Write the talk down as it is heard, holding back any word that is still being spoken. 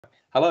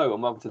Hello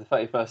and welcome to the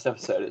 31st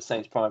episode of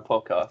SaintsPrime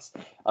Podcast.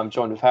 I'm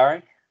joined with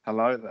Harry.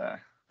 Hello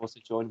there. Also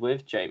joined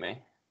with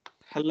Jamie.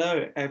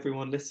 Hello,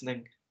 everyone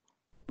listening.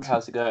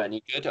 How's it going?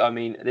 You good? I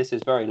mean, this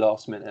is very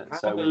last minute,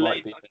 so we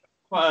might be...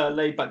 Quite a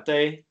laid-back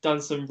day.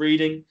 Done some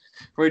reading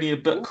a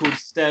book called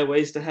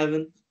Stairways to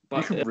Heaven.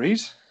 You can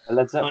read? A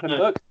Led Zeppelin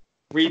book?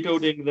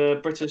 Rebuilding the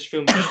British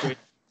film industry.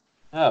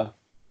 Oh,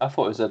 I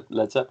thought it was a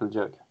Led Zeppelin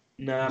joke.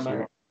 Nah,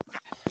 man.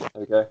 There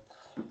we go.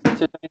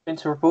 Anything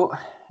to report?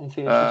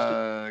 Anything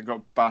interesting?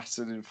 Got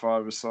battered in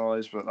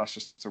five-a-sides, but that's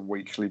just a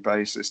weekly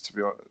basis,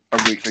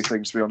 a weekly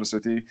thing, to be honest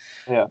with you.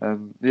 Yeah.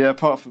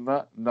 Apart from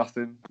that,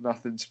 nothing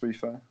to be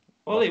fair.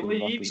 Ollie, what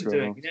have you been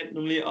doing? We don't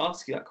normally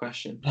ask you that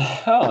question.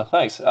 Oh,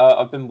 thanks.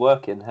 I've been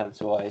working, hence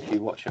why if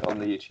you watch it on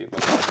the YouTube,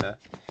 I'm wearing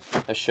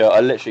a shirt.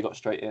 I literally got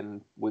straight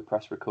in, we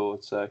press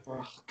record, so...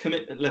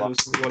 Commitment levels.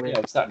 Yeah,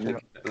 exactly. Yeah.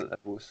 Commitment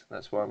levels.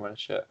 That's why I'm wearing a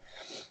shirt.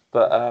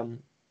 But,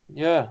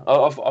 yeah,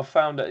 I've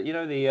found that,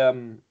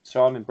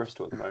 so I'm in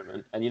Bristol at the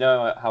moment, and you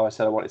know how I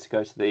said I wanted to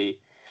go to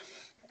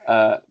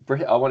I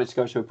wanted to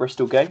go to a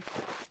Bristol game?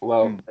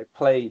 Well, they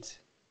played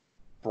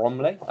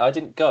Bromley. I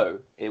didn't go.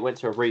 It went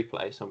to a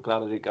replay, so I'm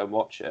glad I didn't go and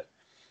watch it.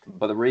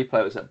 But the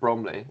replay was at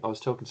Bromley. I was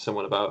talking to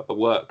someone about at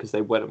work because they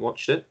went and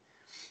watched it.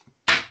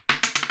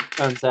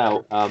 Turns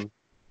out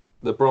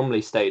the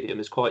Bromley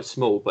Stadium is quite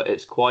small, but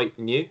it's quite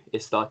new.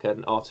 It's like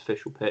an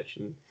artificial pitch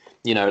and,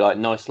 like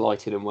nice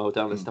lighting and well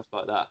done and stuff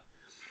like that.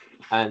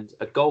 And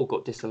a goal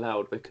got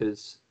disallowed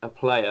because a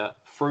player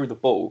threw the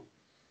ball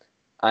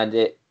and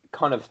it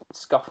kind of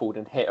scuffled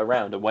and hit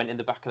around and went in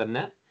the back of the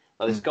net.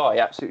 Like this guy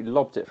absolutely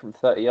lobbed it from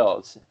 30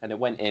 yards and it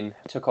went in,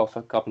 took off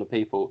a couple of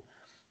people.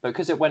 But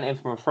because it went in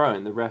from a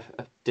throw-in, the ref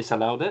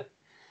disallowed it.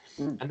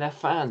 And their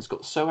fans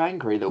got so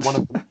angry that one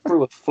of them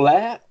threw a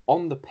flare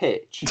on the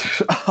pitch.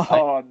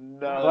 Oh,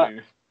 no.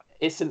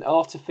 It's an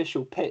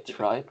artificial pitch,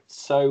 right?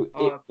 So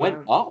it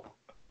went up.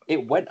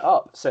 It went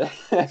up. So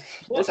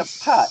there's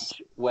a patch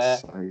where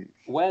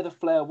the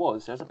flare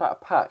was. There's about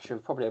a patch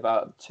of probably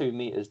about 2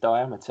 meters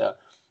diameter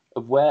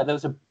of where there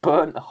was a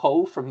burnt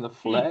hole from the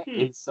flare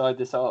inside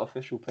this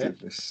artificial pitch.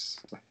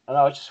 And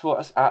I just thought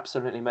that's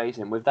absolutely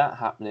amazing. With that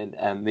happening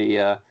and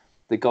the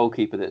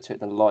goalkeeper that took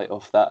the light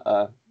off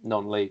that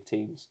non-league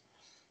team's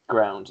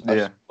ground,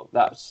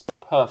 that's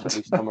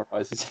perfectly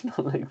summarises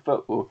non-league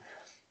football.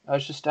 It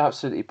was just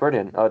absolutely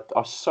brilliant.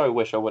 I so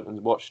wish I went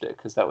and watched it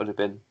because that would have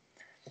been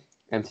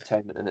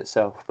entertainment in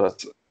itself.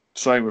 But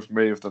same with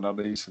me with the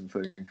Nuneaton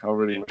thing. I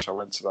really wish I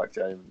went to that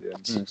game at the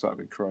end because that would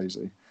be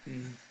crazy.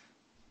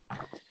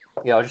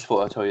 Yeah, I just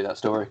thought I'd tell you that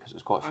story because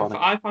it's quite funny.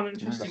 I found an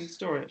interesting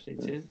story actually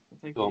too.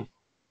 Thank you.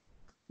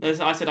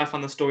 No, I said I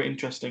found the story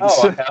interesting.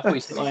 Oh, okay. I thought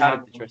you said you had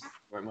an interesting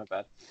story. My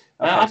bad.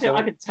 Okay,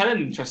 I could tell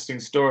an interesting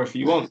story if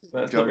you want,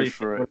 but it's not really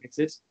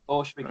related.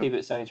 Or should we keep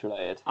it Saints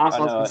related? That's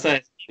what I was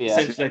going to say.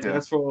 Saints related.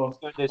 That's for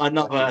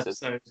another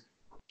episode.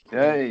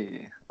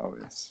 Yay! Oh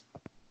yes.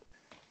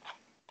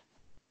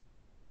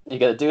 You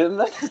gonna do them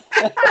then?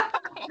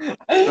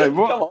 Hey,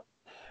 what? Come on.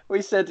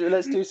 We said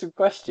let's do some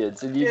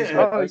questions, and you just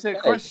went, said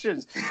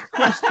questions.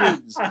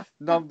 Questions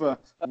number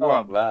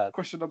one. Man.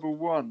 Question number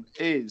one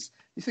is: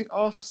 you think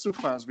Arsenal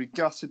fans would be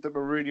gutted that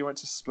Mourinho went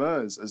to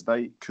Spurs as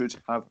they could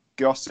have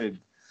gotten?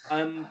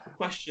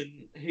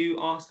 Question: who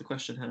asked the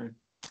question, Henry?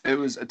 It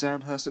was a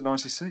Dan Hurst at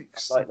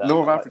 96. Like that,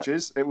 Law of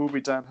averages. It will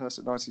be Dan Hurst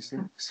at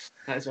 96.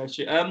 That is very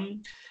true.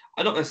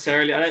 Not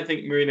necessarily. I don't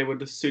think Mourinho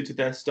would have suited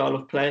their style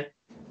of play.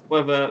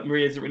 Whether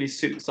Mourinho doesn't really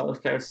suit the style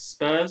of play of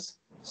Spurs.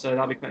 So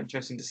that'll be quite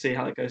interesting to see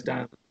how that goes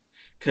down.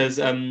 Because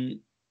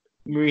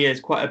Mourinho is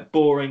quite a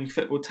boring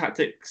football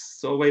tactics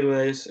sort of way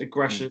where there's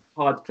aggression,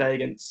 hard to play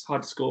against,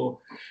 hard to score.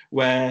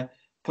 Where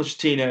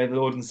Pochettino, the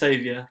Lord and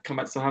Saviour, come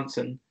back to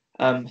Southampton.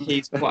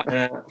 He's quite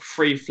a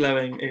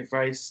free-flowing,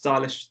 very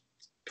stylish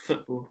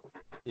football.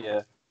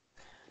 Yeah,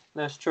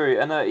 that's true.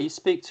 And you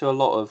speak to a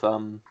lot of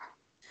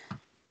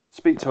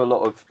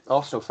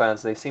Arsenal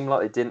fans. They seem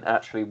like they didn't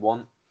actually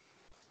want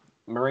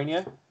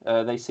Mourinho.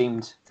 They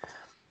seemed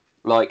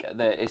like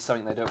it's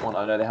something they don't want.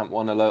 I know they haven't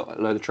won a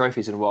load of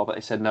trophies in a while, but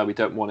they said, no, we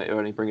don't want it. It'll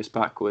only bring us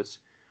backwards.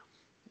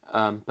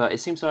 But it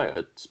seems like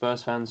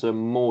Spurs fans are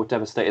more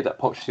devastated that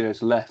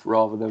Pochettino's left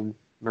rather than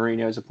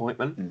Mourinho's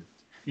appointment.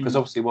 Because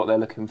obviously what they're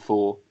looking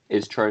for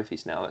is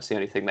trophies now. That's the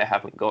only thing they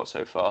haven't got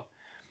so far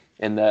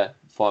in their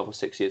 5 or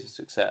 6 years of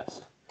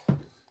success.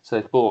 So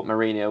they've brought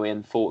Mourinho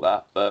in for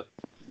that, but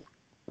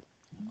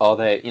are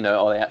they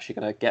actually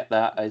going to get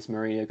that? Is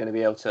Mourinho going to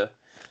be able to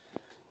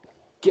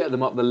get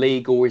them up the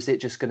league, or is it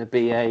just going to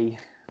be a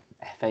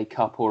FA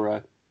Cup or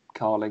a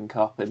Carling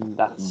Cup, and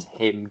that's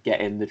him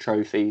getting the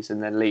trophies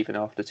and then leaving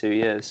after 2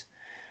 years?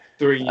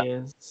 3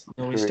 years.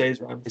 Normally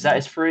stays around. Is that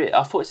his three?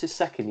 I thought it's his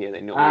second year.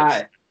 They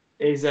normally.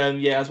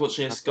 I was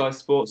watching a Sky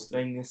Sports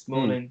thing this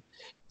morning.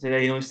 So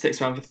he normally sticks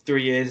around for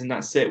 3 years, and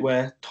that's it.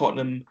 Where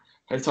Tottenham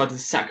have decided to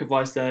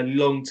sacrifice their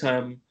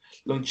long-term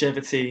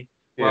longevity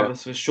rather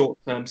for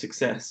short-term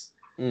success.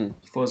 I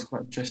thought it was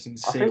quite interesting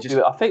to see.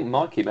 I think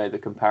Mikey made the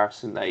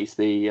comparison that he's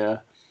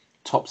the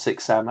top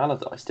 6 Sam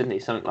Allardyce, didn't he?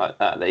 Something like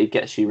that. That he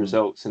gets you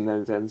results and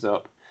then ends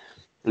up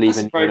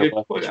leaving. That's a very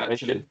good point,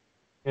 actually.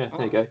 Yeah,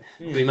 there you go.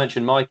 We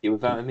mentioned Mikey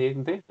without him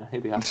even being there.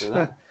 He'd be happy with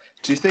that.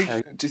 Do you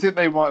think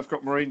they might have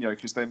got Mourinho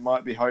because they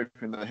might be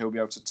hoping that he'll be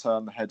able to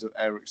turn the head of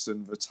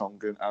Eriksen,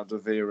 Vertonghen, and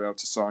Alderweireld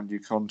to sign new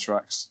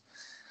contracts?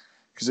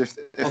 Because if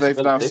they've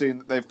now seen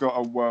that they've got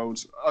a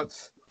world,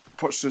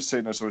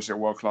 Pochettino's obviously a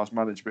world-class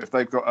manager, but if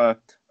they've got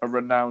a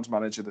renowned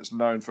manager that's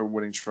known for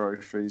winning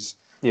trophies,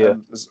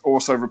 and is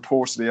also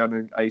reportedly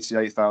earning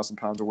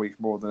 £88,000 a week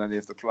more than any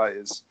of the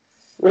players.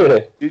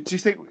 Really? Do you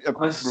think?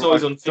 I saw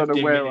it on 15 don't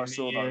know where I million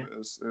saw a year. that.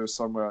 It was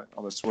somewhere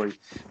on a tweet.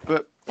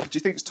 But do you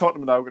think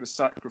Tottenham now are going to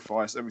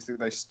sacrifice everything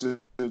they stood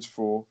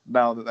for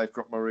now that they've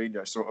got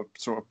Mourinho? Sort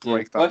of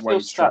break that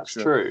wage structure.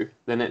 If that's true,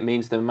 then it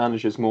means the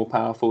manager's more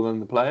powerful than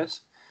the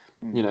players.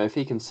 You know, if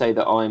he can say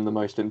that I'm the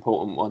most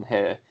important one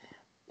here,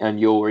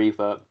 and you're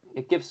either,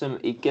 it gives them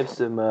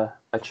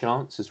a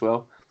chance as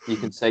well. You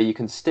can say you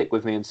can stick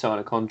with me and sign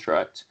a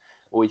contract,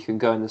 or you can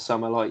go in the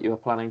summer like you were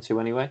planning to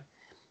anyway.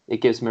 It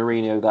gives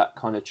Mourinho that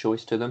kind of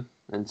choice to them,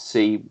 and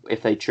see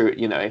if they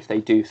if they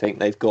do think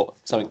they've got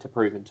something to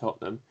prove in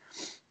Tottenham,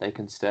 they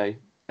can stay.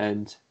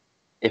 And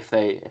if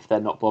they're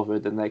not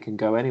bothered, then they can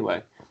go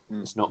anyway.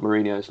 It's not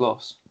Mourinho's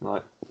loss.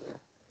 Like,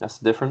 that's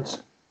the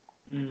difference.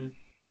 There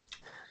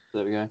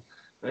we go.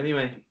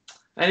 Anyway,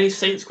 any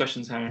Saints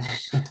questions, Harry?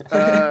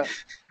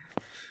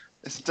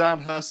 It's a Dan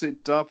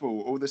Hurst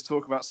double. All this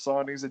talk about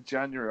signings in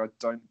January, I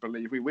don't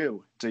believe we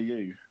will. Do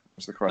you?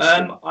 Was the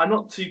question. I'm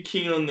not too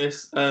keen on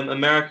this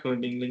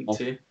American being linked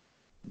to.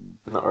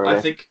 Not really.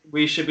 I think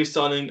we should be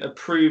signing a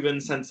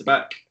proven centre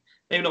back.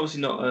 Maybe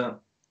obviously not a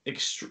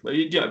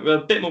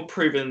bit more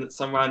proven than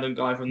some random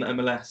guy from the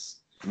MLS.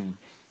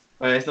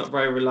 Where it's not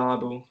very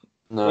reliable.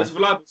 No. Well, it's a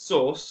reliable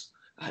source,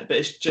 but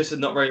it's just a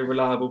not very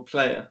reliable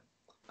player.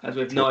 As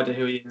we have no idea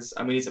who he is,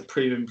 and we need a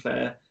proven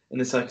player in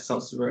the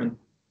circumstances we're in.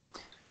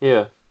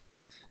 Yeah.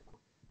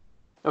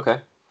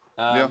 Okay.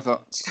 I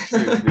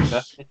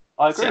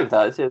agree with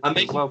that. I'm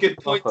making good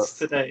points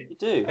today. You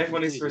do.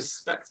 Everyone needs to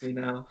respect me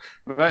now.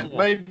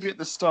 Maybe at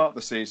the start of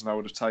the season I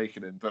would have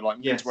taken him, but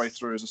midway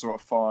through as a sort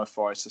of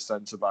firefighter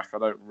centre back, I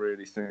don't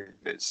really think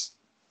it's.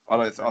 I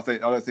don't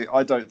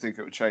think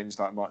it would change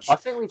that much. I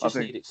think we just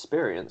need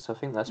experience. I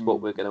think that's what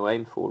we're going to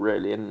aim for,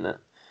 really, isn't it?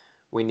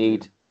 We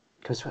need,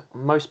 because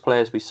most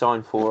players we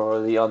sign for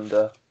are the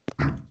under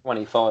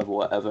 25 or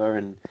whatever,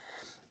 and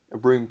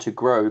room to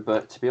grow.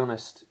 But to be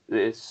honest,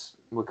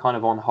 we're kind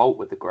of on halt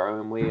with the grow,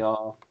 and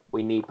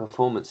we need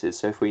performances.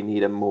 So if we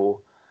need a more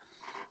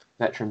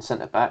veteran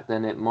centre back,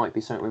 then it might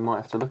be something we might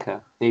have to look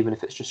at, even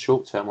if it's just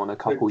short term on a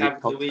couple year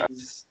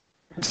contracts.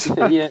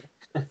 Yeah.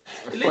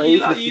 You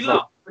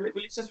laugh.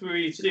 It's just what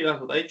we need to do. That's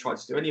what they tried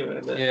to do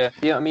anyway.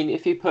 Yeah. I mean,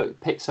 if you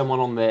pick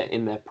someone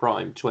in their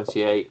prime,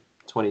 28,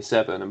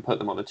 27, and put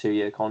them on a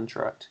 2-year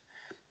contract,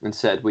 and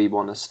said we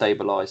want to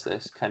stabilise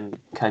this, can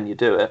you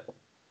do it?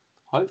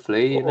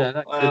 Hopefully, a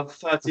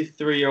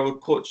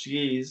 33-year-old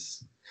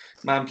Portuguese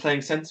man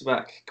playing centre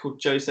back called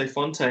Jose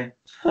Fonte.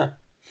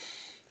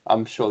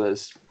 I'm sure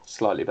there's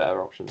slightly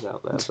better options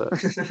out there,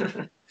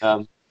 but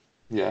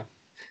yeah,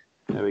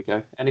 there we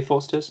go. Any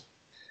thoughts, Tiz?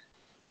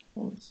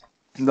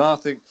 No, I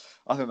think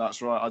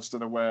that's right. I just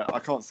don't know where. I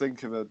can't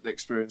think of an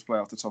experienced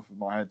player off the top of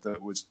my head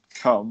that would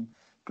come.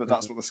 But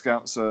that's what the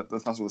scouts are.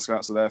 That's what the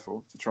scouts are there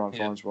for, to try and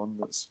find one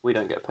that's. We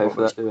don't get paid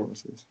for that, do we?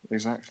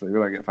 Exactly, we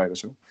don't get paid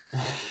at all.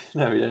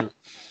 No, we don't.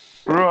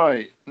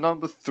 Right,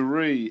 number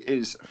 3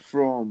 is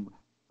from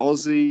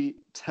Ozzy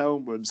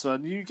Telman. So a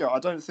new guy. I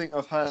don't think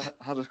I've had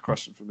a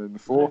question from him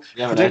before.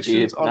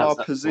 Predictions on our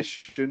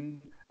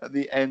position at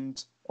the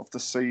end of the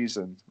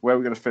season. Where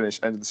we're going to finish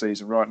end of the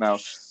season right now.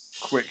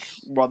 Quick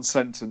one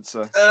sentence.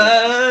 This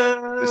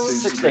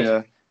seems to be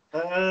a.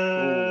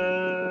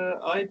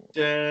 I'm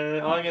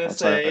going to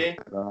say.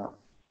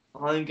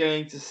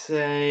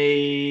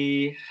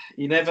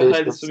 You never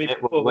heard this from me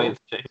before. I'm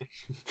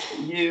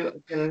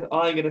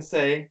going to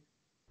say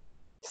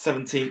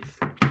 17th.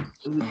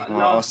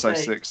 I'll say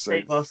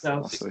 16th. I'll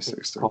say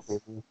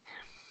 16th.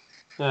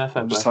 Yeah,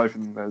 I'm just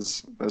hoping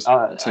there's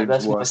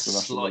teams worse than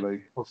us in the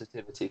league.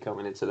 Positivity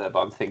coming into there, but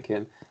I'm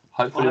thinking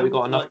hopefully we've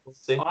got enough.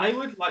 I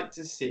would like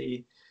to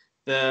see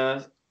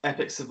the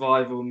epic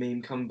survival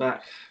meme come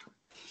back.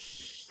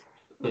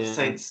 The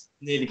Saints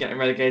nearly getting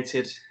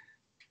relegated.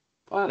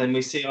 Then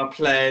we see our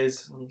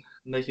players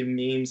making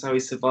memes how we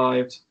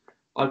survived.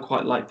 I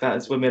quite like that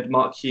as when we had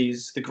Mark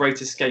Hughes, the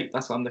Great Escape.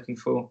 That's what I'm looking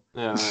for.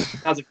 Yeah,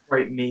 that's a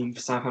great meme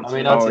for Southampton. I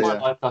mean,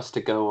 I'd like us to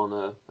go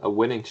on a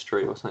winning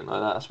streak or something like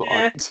that. That's what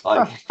I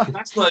like.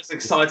 That's not as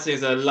exciting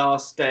as a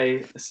last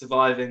day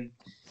surviving.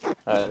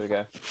 There we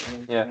go.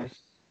 Yeah.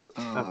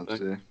 Oh,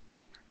 dear.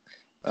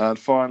 And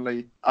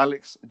finally,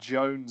 Alex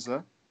Jones.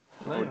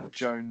 Alex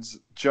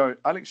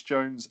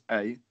Jones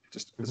A.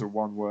 Just as a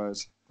one-word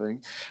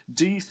thing.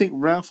 Do you think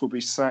Ralph will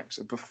be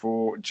sacked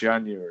before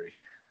January?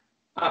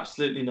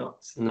 Absolutely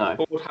not. No.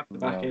 The board have to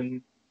back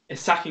him. If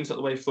sacking's not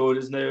the way forward,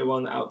 there's no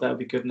one out there will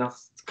be good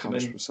enough to come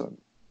 100%.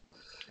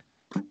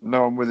 In.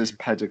 No one with his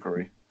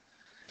pedigree.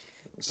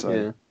 So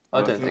yeah,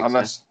 I don't think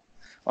unless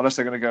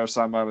they're going to go with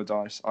Sam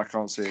Allardyce, I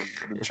can't see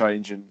them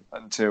changing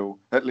until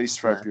at least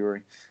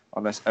February,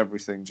 unless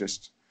everything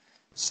just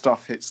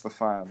stuff hits the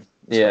fan.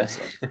 Yeah.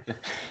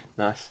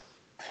 Nice.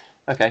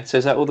 Okay, so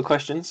is that all the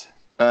questions?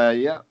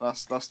 Yeah,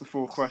 that's the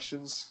 4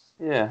 questions.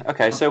 Yeah.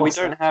 Okay, so we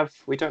don't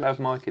have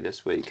Mikey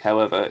this week.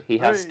 However, he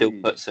has still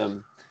put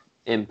some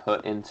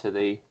input into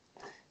the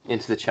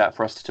chat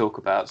for us to talk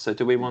about. So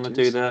do we want to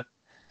do the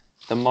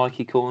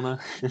Mikey corner?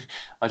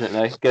 I don't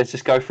know. Let's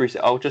just go through.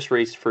 I'll just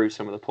read through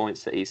some of the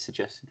points that he's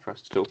suggested for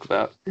us to talk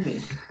about.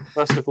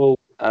 First of all,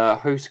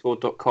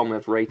 WhoScored.com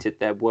have rated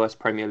their worst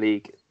Premier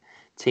League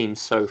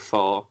teams so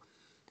far.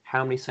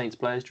 How many Saints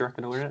players do you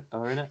reckon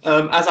are in it?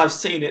 As I've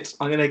seen it,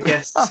 I'm going to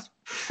guess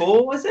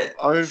 4, is it?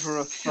 Over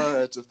a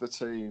third of the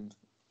team.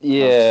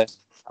 Yeah.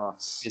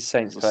 Us. It's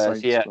Saints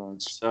players, yeah.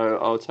 So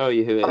I'll tell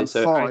you who it is.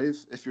 And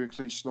 5 if you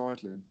include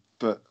Schneidlin,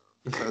 but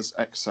as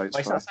ex-Saints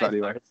players. But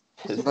anyway.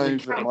 For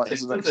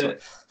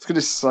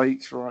goodness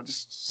sake, right,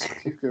 just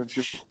keep going.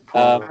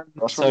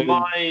 So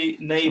my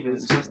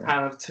neighbours just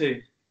have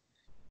 2.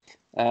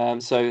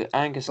 So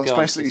Angus That's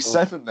basically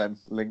 7 then,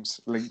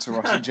 linked to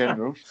us in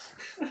general.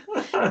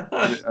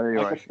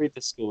 Anyway. I can read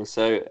the score.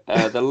 So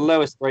the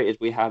lowest rated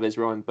we have is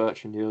Ryan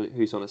Bertrand,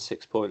 who's on a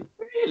 6.1.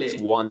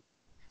 Really?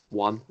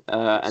 1.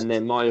 And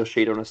then Miles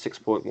Sheed on a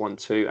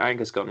 6.12.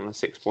 Angus Gunn on a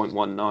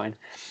 6.19.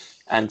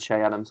 And Che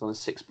Adams on a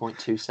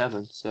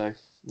 6.27. So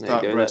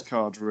that red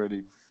card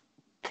really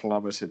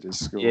plummeted his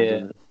score. Yeah,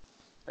 didn't it?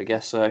 I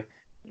guess so.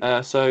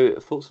 So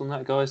thoughts on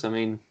that, guys? I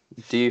mean,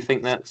 do you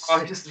think that's...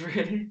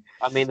 Really?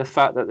 I mean, the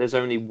fact that there's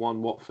only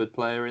 1 Watford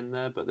player in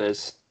there, but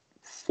there's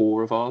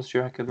 4 of ours, do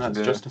you reckon that's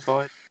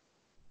justified?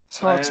 It's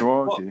hard to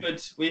argue.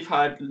 Watford, we've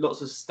had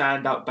lots of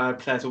standout bad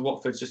players, but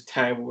Watford's just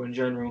terrible in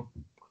general.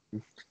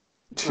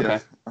 Okay.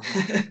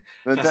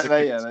 They're just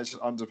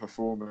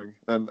underperforming,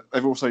 and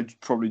they've also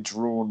probably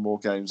drawn more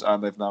games,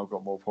 and they've now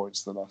got more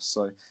points than us.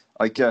 So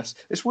I guess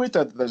it's weird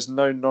that there's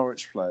no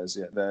Norwich players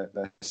yet.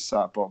 They're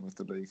sat bottom of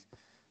the league,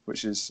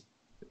 which is.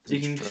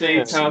 You can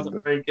see tell a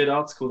very good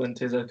article then,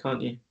 Tizzo,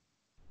 can't you?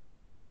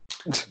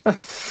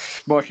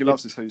 Mikey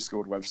loves his Who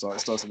Scored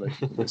websites, doesn't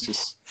he? It's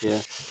just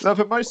No,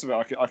 but most of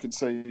it I can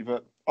see.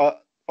 But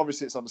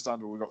obviously, it's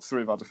understandable. We've got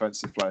 3 of our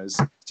defensive players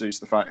due to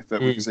the fact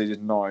that we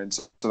conceded 9,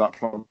 so that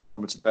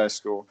plummeted their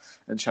score.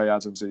 And Che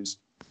Adams, who's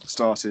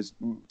started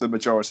the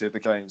majority of the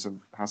games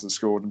and hasn't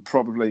scored, and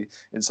probably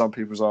in some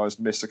people's eyes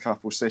missed a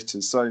couple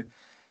sitters. So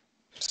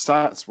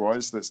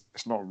stats-wise, it's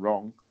not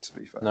wrong. To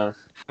be fair. No.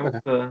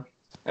 Okay.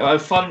 A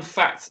fun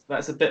fact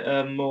that's a bit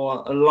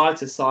more a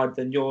lighter side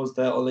than yours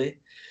there, Ollie,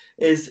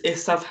 is if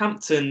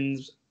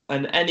Southampton's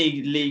and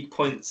any league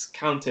points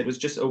counted was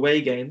just away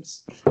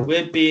games,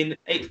 we'd be in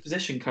 8th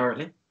position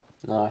currently.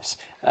 Nice.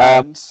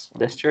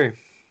 That's true.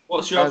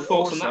 What's your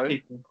thoughts on that,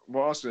 people?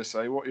 What I was going to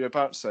say, what you're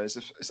about to say is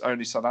if it's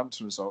only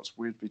Southampton results,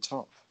 we'd be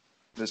top.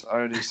 There's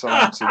only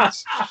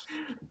Southampton's.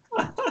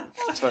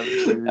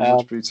 Technically, we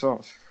would be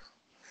top.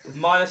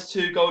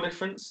 -2 goal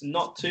difference,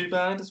 not too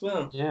bad as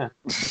well. Yeah.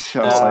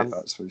 I'll take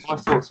that, my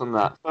thoughts on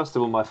that. First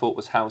of all, my thought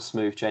was how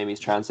smooth Jamie's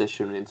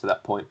transition into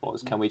that point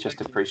was. Can we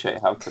just appreciate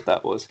how good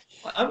that was?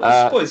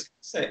 I'm supposed to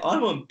say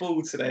I'm on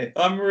ball today.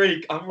 I'm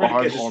really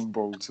good. On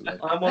ball today.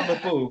 I'm on the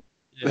ball.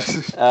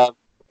 Yeah.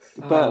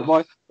 But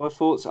my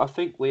thoughts. I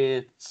think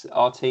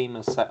our team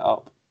is set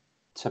up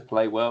to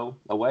play well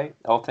away.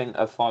 I think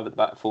a 5 at the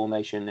back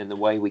formation in the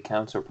way we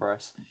counter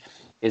press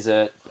is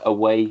a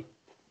away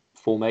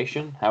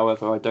formation.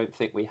 However, I don't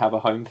think we have a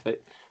home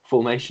fit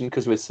formation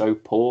because we're so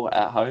poor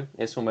at home.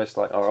 It's almost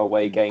like our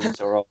away games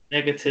are our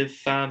negative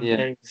fan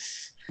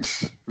base.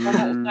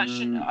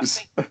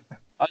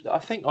 I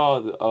think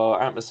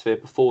our atmosphere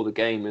before the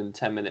game and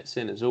 10 minutes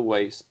in is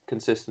always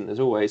consistent as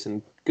always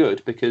and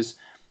good because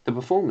the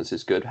performance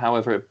is good.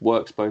 However, it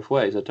works both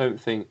ways. I don't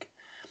think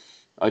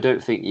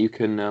you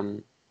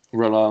can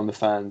rely on the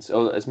fans,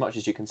 or as much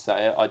as you can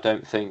say it. I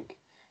don't think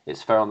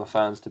it's fair on the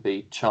fans to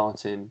be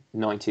chanting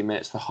 90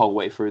 minutes the whole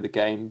way through the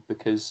game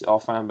because our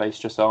fan base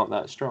just aren't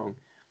that strong.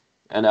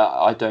 And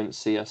I don't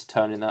see us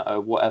turning that,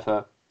 or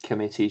whatever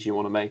committees you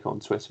want to make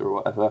on Twitter or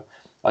whatever,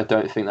 I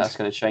don't think that's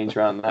going to change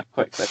around that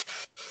quickly.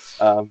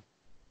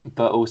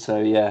 But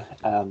also,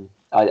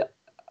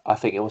 I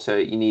think also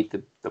you need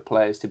the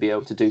players to be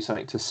able to do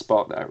something to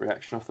spark that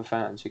reaction off the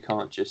fans. You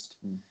can't just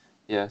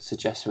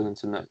suggest for them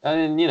to know.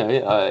 And,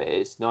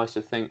 it's nice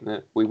to think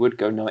that we would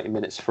go 90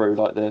 minutes through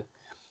like the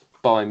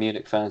Bayern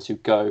Munich fans who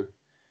go,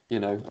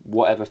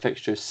 whatever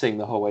fixtures, sing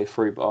the whole way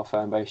through, but our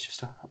fan base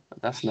just,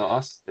 that's not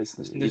us.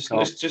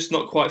 It's just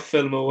not quite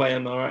fill them away,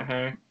 am I right,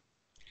 Harry?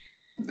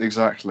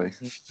 Exactly.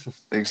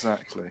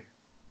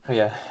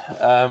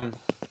 Yeah.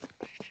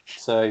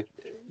 So,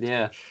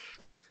 yeah.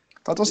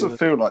 That doesn't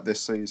feel like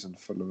this season,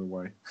 Fulham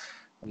away.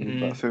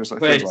 That feels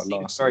like last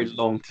season. Very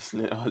long,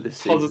 doesn't it, this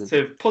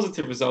season?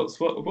 Positive results.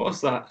 What was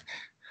that?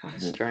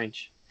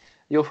 Strange.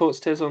 Your thoughts,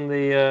 Tiz, on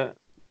the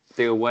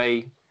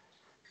away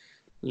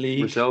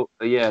league result?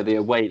 The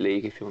away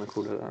league, if you want to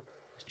call it that.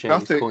 I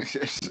think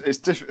it's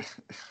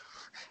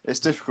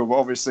difficult, but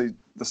obviously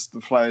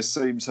the players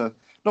seem to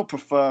not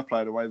prefer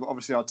playing away, but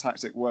obviously our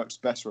tactic works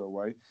better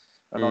away.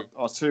 And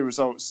our 2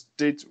 results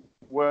did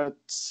were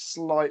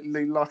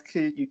slightly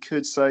lucky, you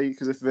could say,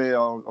 because if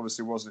VAR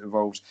obviously wasn't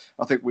involved,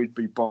 I think we'd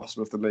be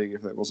bottom of the league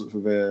if it wasn't for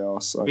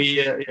VAR. So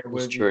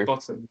we're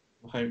bottom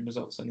home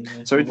results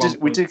anyway. So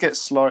we did get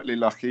slightly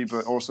lucky,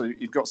 but also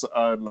you've got to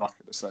earn luck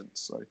in a sense.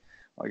 So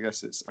I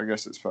guess it's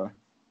fair.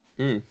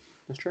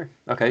 That's true.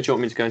 Okay, do you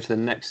want me to go to the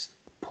next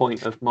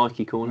point of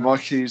Mikey Corner?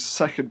 Mikey's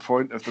second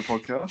point of the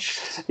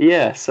podcast.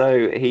 Yeah,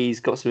 so he's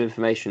got some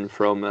information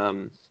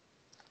from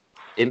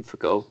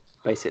Infogol.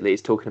 Basically,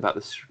 he's talking about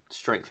the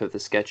strength of the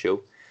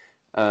schedule.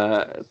 We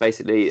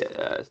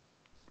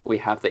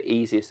have the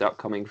easiest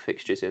upcoming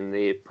fixtures in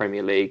the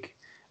Premier League,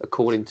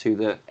 according to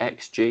the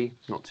XG.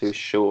 Not too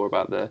sure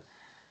about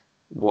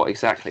what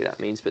exactly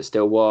that means, but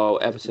still, while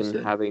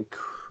Everton have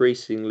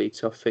increasingly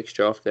tough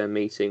fixture after their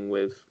meeting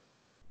with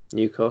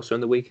Newcastle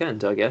on the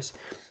weekend, I guess.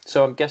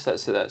 So I guess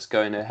that's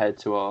going ahead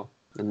to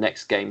the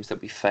next games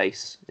that we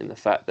face, in the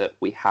fact that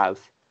we have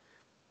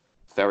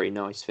very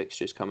nice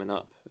fixtures coming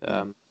up.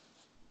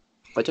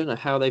 I don't know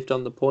how they've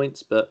done the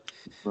points, but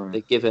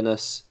they've given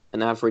us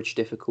an average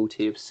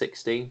difficulty of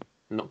 16.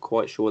 I'm not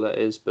quite sure what that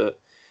is, but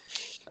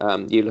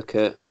you look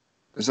at...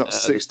 Is that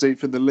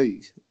 16th in the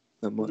league?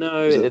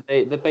 No,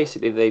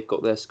 they've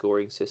got their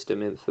scoring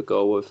system in for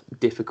goal of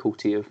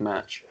difficulty of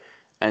match,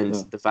 and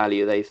the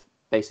value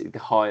the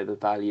higher the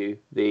value,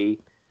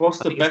 What's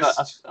the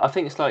best? I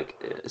think it's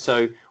like,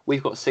 so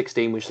we've got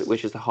 16, which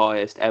is the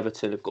highest.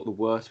 Everton have got the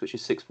worst, which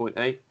is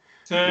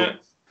 6.8.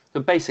 So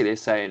basically,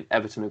 it's saying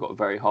Everton have got a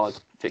very hard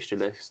fixture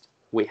list.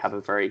 We have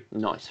a very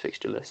nice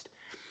fixture list.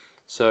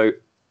 So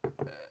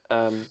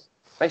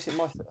basically,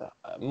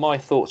 my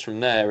thoughts from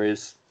there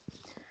is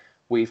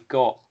we've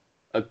got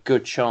a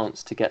good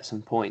chance to get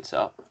some points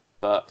up,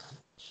 but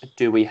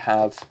do we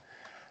have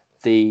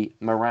the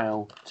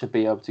morale to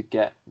be able to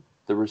get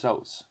the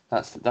results?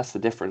 That's the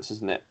difference,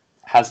 isn't it?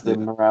 Has the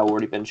morale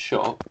already been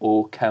shot,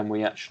 or can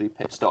we actually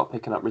start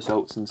picking up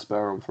results and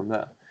spur on from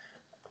there?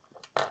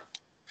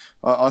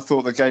 I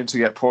thought the game to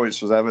get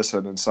points was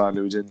Everton, and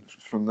sadly we didn't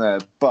from there.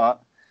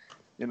 But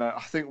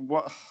I think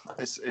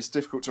it's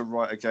difficult to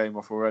write a game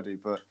off already.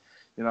 But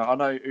I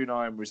know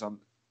Unai Emery's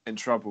in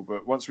trouble.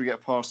 But once we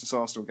get past this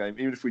Arsenal game,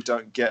 even if we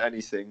don't get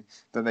anything,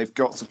 then they've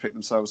got to pick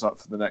themselves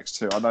up for the next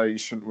two. I know you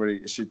shouldn't really.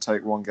 It should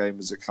take one game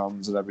as it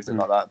comes and everything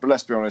like that. But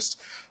let's be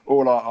honest,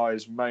 all our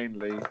eyes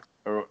mainly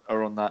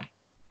are on that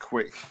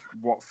quick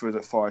Watford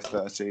at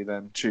 5:30,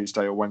 then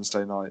Tuesday or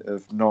Wednesday night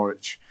of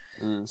Norwich.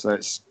 So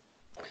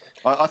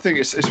I think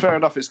it's fair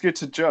enough. It's good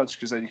to judge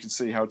because then you can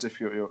see how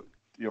difficult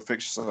your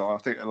fixtures are. I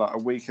think like a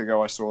week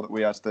ago I saw that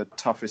we had the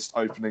toughest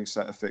opening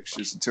set of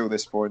fixtures until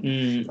this point,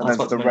 and then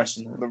for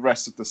the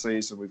rest of the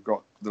season we've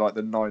got like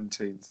the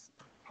 19th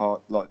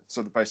hard,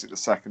 basically the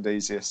second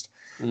easiest.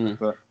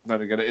 But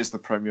then again, it is the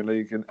Premier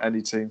League, and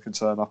any team can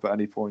turn up at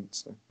any point.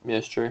 So. Yeah,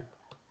 it's true.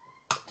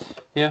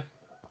 Yeah.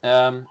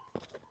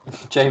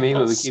 Jamie,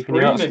 we'll be keeping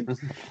you up.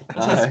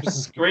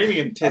 That's screaming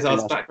in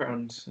Tizard's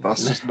background.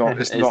 That's just not.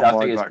 It's not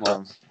my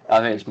background. I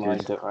think it's mine.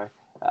 Don't worry.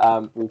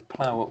 We'll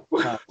plough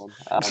on.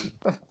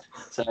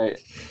 So,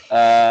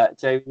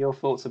 Jamie, your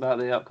thoughts about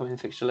the upcoming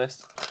fixture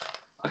list?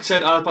 I was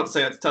about to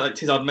say, like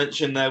Tizard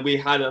mentioned there, we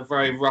had a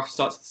very rough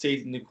start to the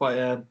season with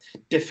quite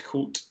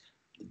difficult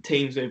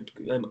teams we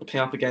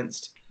came up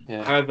against.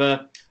 Yeah.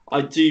 However,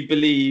 I do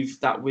believe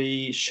that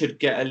we should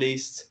get at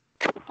least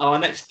our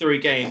next 3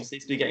 games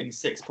needs to be getting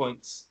 6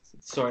 points.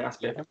 Sorry, that's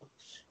a bit.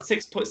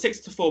 6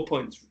 to 4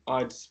 points,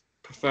 I'd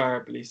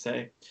preferably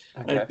say.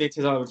 Okay. I think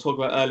I was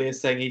talking about earlier,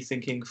 saying he's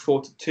thinking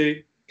 4 to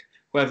 2.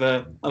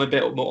 Whether I'm a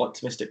bit more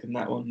optimistic than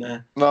that one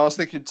there. No, I was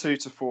thinking 2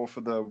 to 4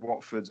 for the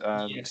Watford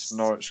and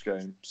Norwich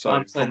game. So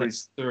I'm saying probably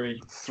it's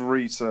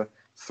 3 to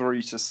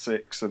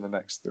 6 in the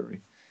next 3.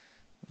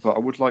 But I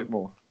would like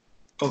more.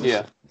 Obviously.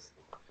 Yeah.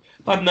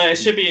 I don't know. It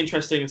should be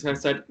interesting. As I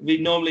said, we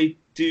normally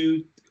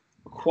do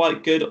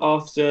quite good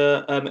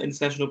after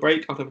international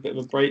break. After a bit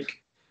of a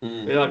break,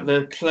 we like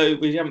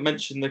we haven't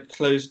mentioned the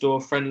closed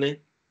door friendly.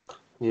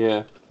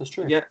 Yeah, that's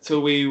true. Yeah,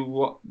 till we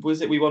won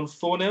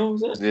 4-0,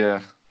 was it?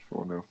 Yeah,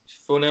 4-0.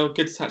 4-0.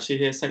 Good to actually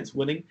hear Saints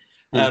winning.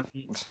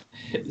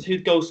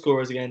 Who's goal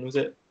scorers again? Was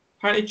it?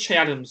 Apparently Che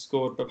Adams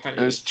scored, but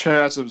apparently it was Che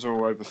Adams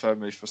or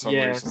Obafemi for some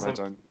reason. I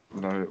don't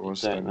know who it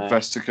was.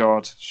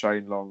 Vestergaard,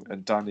 Shane Long,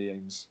 and Danny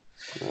Ings.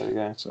 There we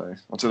go. So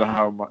I don't know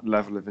how much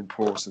level of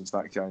importance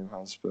that game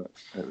has, but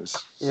it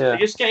was. Yeah, you're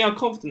just getting our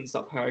confidence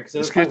up, Harry. Because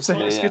it's good to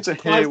hear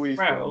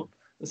the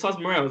size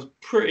of morale was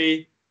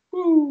pretty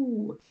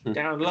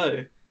down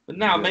low, but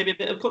now maybe a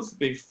bit of confidence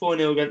boost.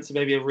 4-0 against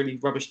maybe a really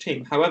rubbish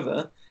team.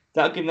 However,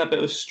 that'll give them that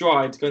bit of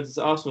stride to go into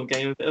the Arsenal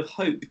game with a bit of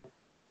hope.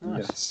 Nice.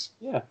 Yes.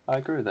 Yeah, I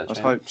agree with that.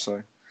 I hope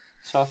so.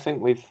 So I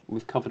think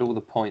we've covered all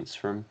the points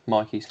from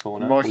Mikey's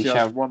corner. Mikey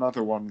has one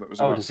other one that was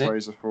about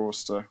Fraser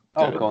Forster.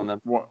 Go on then.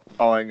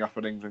 Eyeing up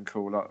an England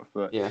call-up.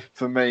 But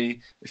for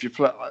me, if you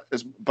play,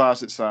 as bad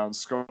as it sounds,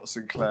 Scott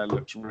Sinclair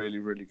looked really,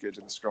 really good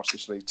in the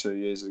Scottish League 2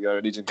 years ago,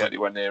 and he didn't get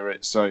anywhere near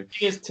it. So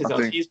he's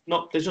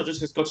not. There's not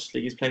just the Scottish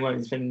League. He's playing well.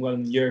 He's playing well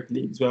in the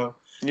European League as well.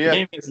 Yeah, the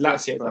game against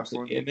Lazio is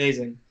absolutely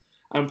amazing.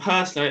 And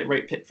personally, I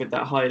rate Pickford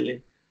that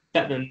highly.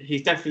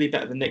 He's definitely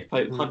better than Nick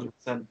Pope,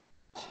 100%.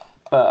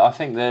 But I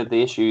think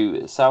the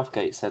issue,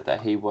 Southgate said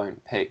that he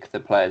won't pick the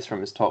players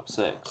from his top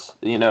six.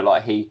 You know,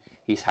 like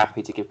he's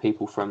happy to give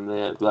people from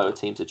the lower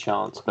teams a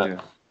chance, but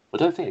Yeah. I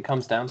don't think it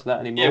comes down to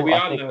that anymore. Yeah, we I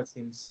are think, lower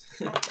teams.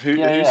 Who's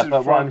yeah. in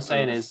But what I'm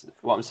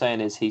front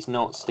saying is he's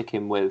not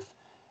sticking with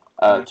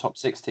Yeah. top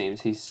six teams.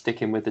 He's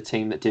sticking with the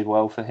team that did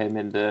well for him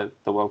in the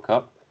World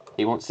Cup.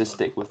 He wants to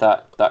stick with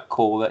that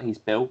core that he's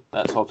built.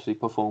 That's obviously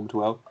performed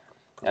well,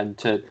 and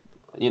to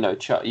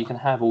you can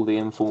have all the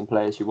informed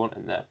players you want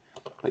in there,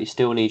 but you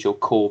still need your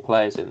core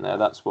players in there.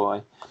 That's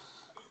why,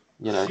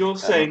 You're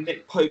saying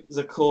Nick Pope is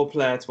a core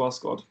player to our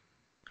squad?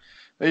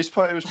 He was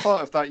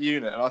part of that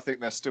unit, and I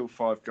think there's still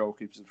 5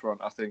 goalkeepers in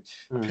front. I think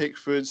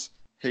Pickford,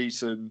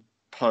 Heaton,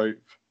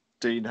 Pope,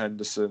 Dean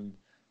Henderson,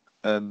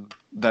 and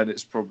then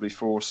it's probably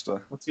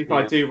Forster.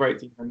 I do rate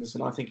Dean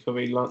Henderson. I think he'll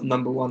be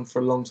number one for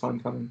a long time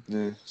coming.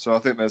 Yeah, so I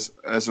think there's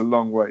a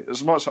long way.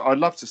 As much I'd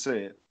love to see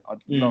it,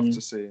 I'd love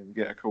to see him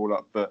get a call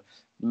up, but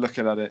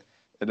looking at it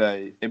in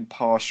a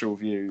impartial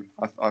view,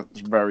 it's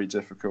very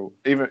difficult.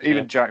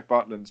 Even Jack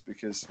Butland's,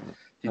 because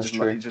he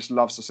just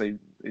loves to see.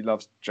 He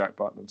loves Jack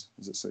Butland,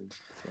 as it seems.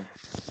 So.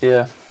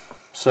 Yeah.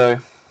 So,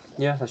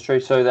 yeah, that's true.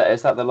 So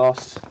is that the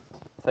last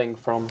thing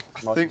from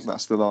Mikey's? I think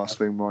that's the last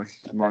thing Mikey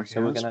so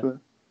we're has. going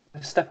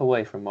to step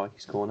away from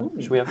Mikey's corner.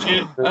 Should we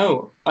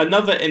have?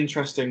 Another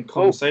interesting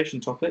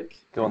conversation topic.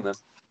 Go on then.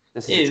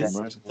 This is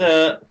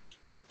the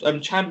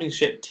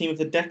Championship Team of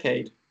the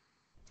Decade.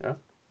 Yeah.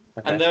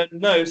 Okay. And there are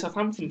no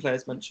Southampton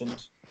players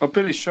mentioned. Oh,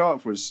 Billy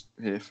Sharp was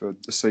here for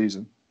the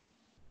season.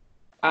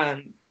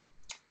 And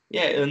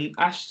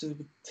Ash's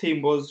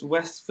team was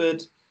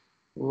Westford,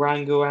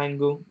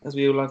 Rango, as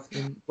we all love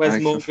him. Wes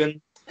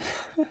Morgan.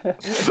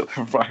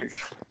 Right.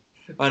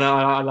 I know,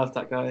 I love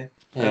that guy.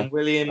 Yeah.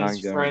 Williams,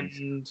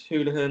 Friend,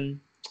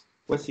 Houlihan,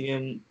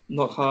 Wettingham,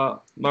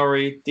 Knockhart,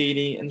 Murray,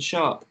 Deeney, and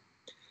Sharp.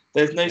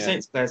 There's no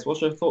Saints players.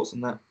 What's your thoughts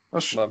on that?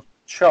 Well,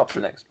 Sharp's the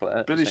next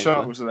player. Billy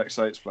Sharp was the next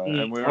Saints player,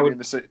 and we're only in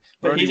the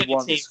But he's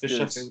only team for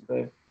Sheffield,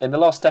 though. In the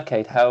last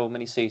decade, how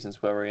many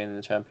seasons were we in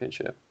the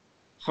Championship?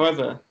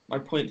 However, my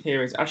point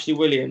here is Ashley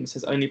Williams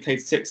has only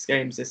played 6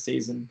 games this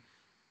season.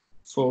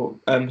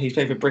 He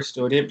played for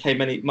Bristol. He didn't play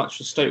much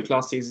for Stoke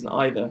last season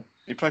either.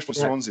 He played for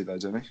Swansea, though,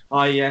 didn't he?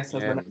 Yes,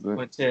 that's my next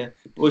point here.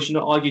 But we should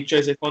not argue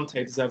Jose Fonte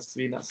deserves to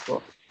be in that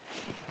spot.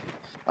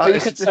 You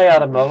could say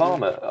Adam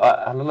Lallana,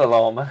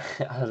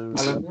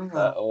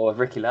 or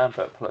Ricky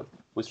Lambert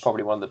was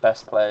probably one of the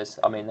best players.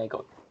 I mean, they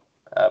got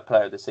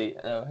player of the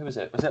season. Who was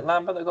it? Was it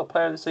Lambert that got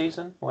player of the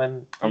season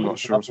when I'm not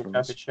sure.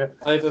 Championship?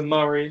 Over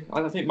Murray.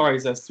 I think Murray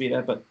deserves to be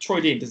there, but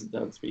Troy Dean doesn't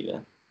deserve to be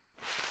there.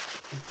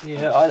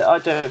 Yeah, I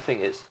don't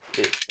think it's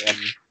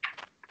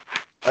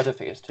I don't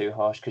think it's too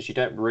harsh, because you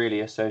don't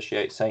really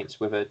associate Saints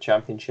with a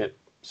Championship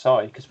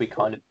side, because we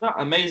kind of that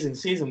amazing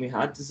season we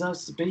had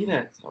deserves to be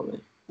there, Ollie.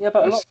 Yeah,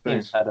 but a lot of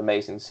teams had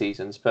amazing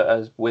seasons,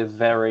 but we're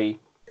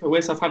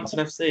Southampton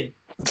FC.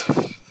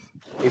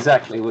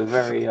 Exactly, we're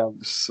very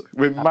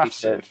we're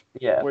massive.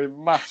 Yeah, we're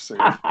massive.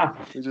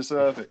 We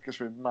deserve it because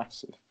we're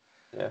massive.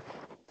 Yeah,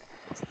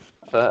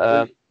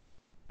 but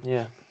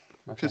yeah.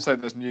 I could say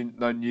there's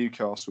no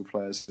Newcastle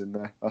players in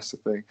there. That's the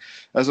thing.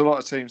 There's a lot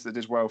of teams that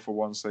did well for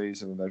one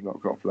season and they've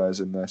not got players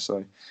in there.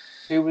 So,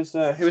 who was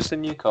the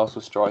Newcastle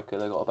striker?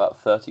 They got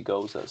about 30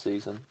 goals that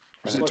season.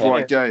 Was it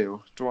Dwight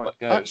Gale?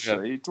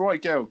 Actually,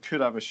 Dwight Gale could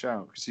have a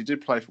shout because he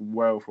did play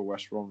well for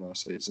West Brom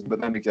last season.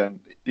 But then again,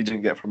 he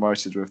didn't get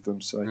promoted with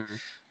them. So,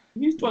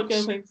 Who's Dwight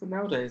Gale playing for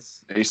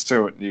nowadays? He's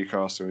still at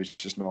Newcastle. He's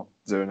just not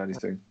doing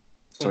anything.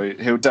 So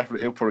he'll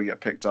probably get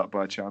picked up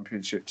by a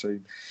Championship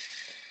team.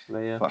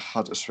 Yeah. Like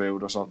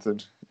Huddersfield or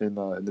something in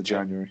the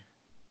January.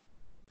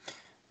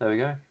 There we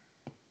go.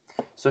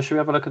 So should we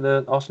have a look at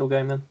the Arsenal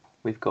game then?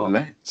 We've got a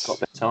bit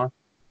of time.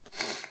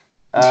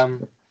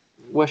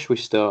 Where should we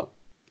start?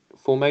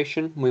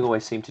 Formation? We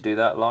always seem to do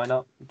that.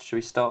 Lineup? Should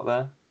we start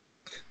there?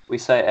 We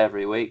say it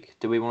every week.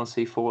 Do we want to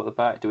see 4 at the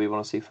back? Do we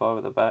want to see 5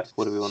 at the back?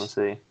 What do we want to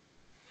see?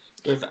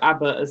 With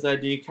Abbott as their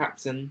new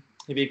captain,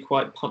 he'd be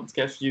quite pumped to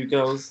get a few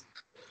goals.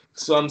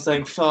 So I'm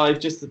saying 5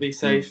 just to be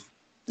safe.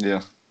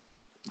 Yeah.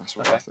 That's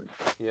what I think.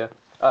 Yeah.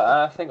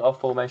 I think our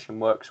formation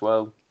works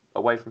well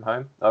away from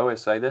home. I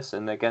always say this,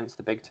 and against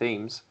the big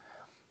teams,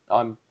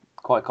 I'm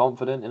quite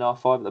confident in our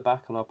 5 at the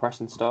back and our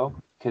pressing style,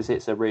 because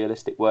it's a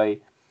realistic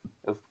way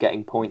of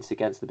getting points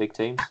against the big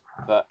teams.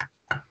 But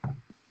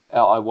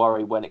I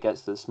worry when it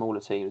gets to the smaller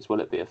teams, will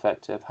it be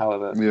effective?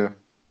 However,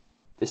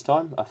 this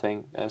time, I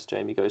think, as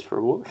Jamie goes for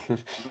a walk,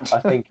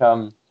 I think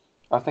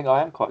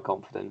I am quite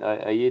confident.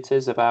 It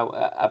is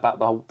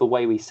about the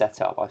way we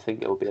set up. I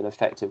think it will be an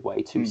effective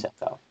way to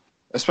set up.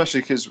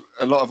 Especially because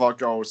a lot of our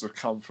goals have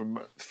come from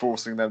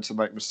forcing them to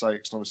make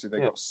mistakes. And obviously,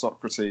 they've got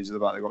Socrates at the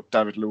back. They've got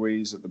David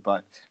Luiz at the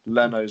back.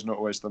 Leno's not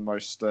always the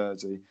most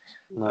sturdy.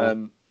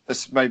 No.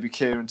 It's maybe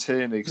Kieran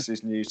Tierney because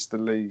he's new to the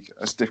league.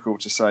 It's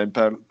difficult to say. And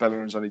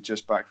Bellerin's only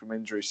just back from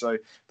injury. So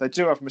they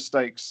do have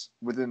mistakes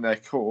within their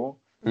core.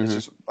 It's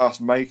just us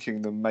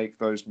making them make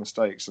those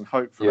mistakes, and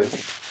hopefully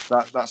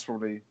that's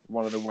probably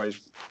one of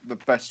the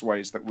best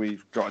ways that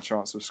we've got a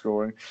chance of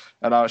scoring.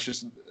 And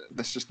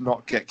let's just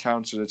not get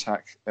countered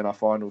attack in our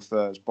final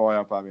thirds by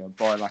Aubameyang,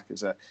 by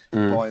Lacazette,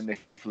 by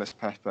Nicolas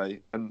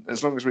Pepe. And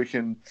as long as we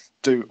can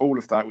do all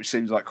of that, which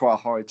seems like quite a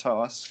high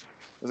task,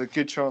 there's a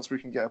good chance we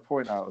can get a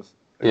point out of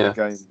the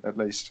game at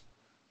least.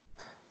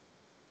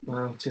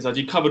 Wow,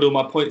 you covered all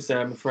my points there,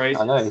 I'm afraid.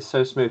 I know, it's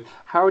so smooth.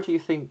 How do you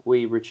think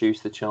we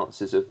reduce the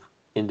chances of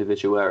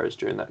individual errors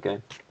during that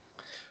game?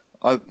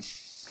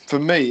 For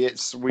me,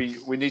 it's we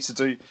need to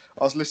do.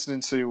 I was listening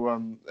to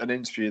an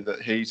interview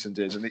that Heaton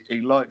did, and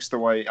he likes the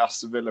way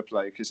Aston Villa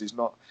play because he's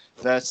not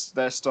their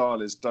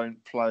style is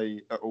don't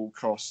play at all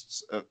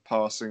costs at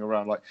passing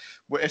around. Like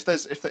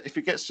if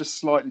it gets just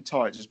slightly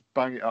tight, just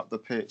bang it up the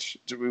pitch.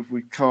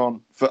 We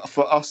can't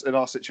for us in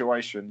our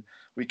situation.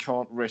 We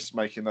can't risk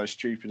making those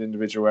stupid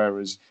individual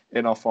errors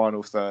in our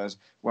final third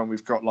when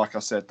we've got, like I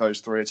said,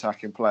 those three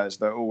attacking players.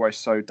 They're always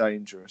so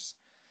dangerous.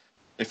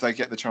 If they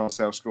get the chance,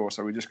 they'll score.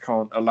 So we just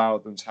can't allow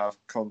them to have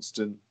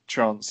constant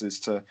chances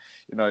to,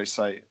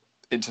 say,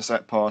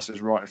 intercept passes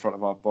right in front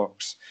of our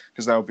box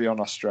because they'll be on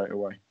us straight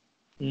away.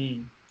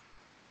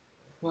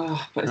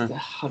 Well, but I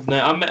don't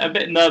know. I'm a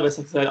bit nervous.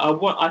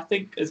 I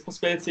think there's a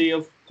possibility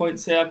of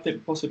points here. I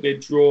think possibly a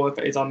draw if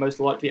it is our most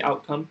likely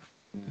outcome.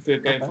 If we're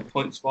going for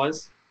points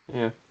wise.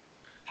 Yeah.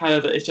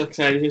 However, it's just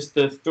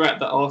the threat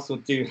that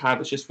Arsenal do have.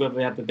 It's just whether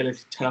they have the ability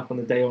to turn up on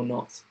the day or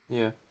not.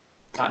 Yeah.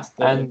 That's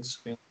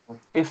the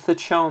if the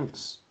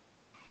chance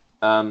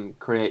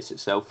creates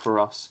itself for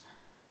us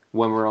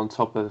when we're on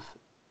top of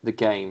the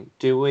game,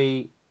 do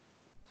we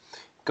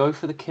go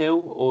for the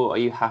kill, or are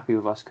you happy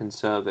with us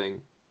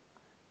conserving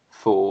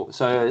for?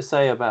 So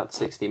say about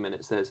 60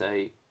 minutes, there's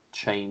a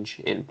change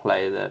in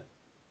play that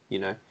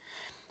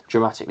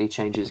dramatically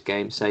changes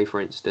game. Say,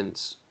 for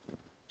instance,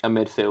 a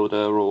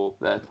midfielder or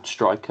a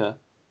striker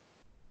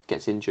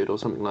gets injured or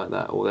something like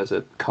that, or there's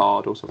a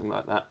card or something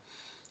like that.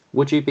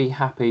 Would you be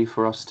happy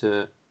for us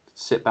to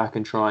sit back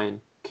and try and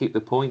keep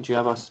the point? Do you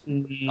have us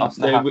to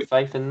have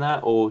faith in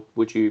that, or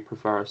would you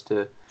prefer us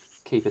to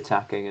keep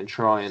attacking and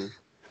try and,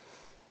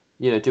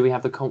 do we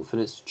have the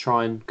confidence to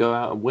try and go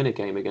out and win a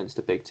game against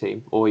a big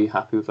team, or are you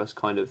happy with us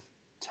kind of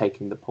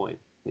taking the point?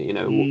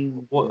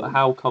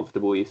 How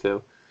comfortable you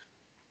feel?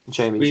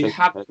 Jamie, we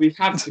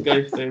have to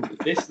go through.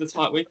 This is the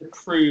time we have to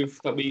prove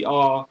that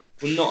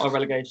we're not a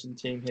relegation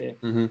team here.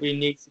 We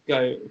need to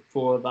go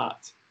for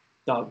that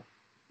dub.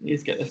 We need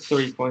to get the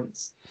 3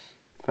 points.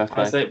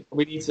 I say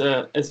we need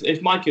to.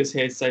 If Mikey was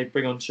here, to say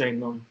bring on Shane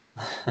Long.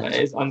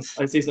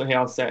 As he's not here,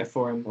 I'll say it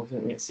for him. I'll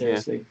take it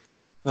seriously.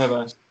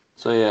 However,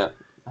 so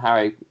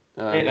Harry.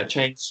 Make that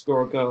change,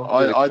 score a goal.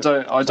 I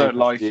don't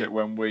like it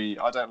when we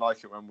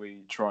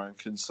try and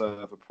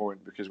conserve a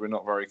point because we're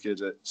not very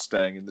good at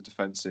staying in the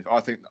defensive.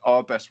 I think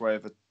our best way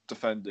of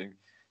defending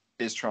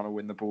is trying to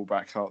win the ball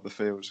back out the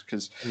field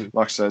because,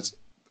 like I said,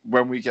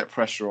 when we get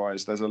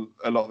pressurised, there's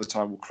a lot of the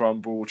time we'll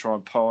crumble, we'll try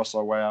and pass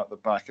our way out the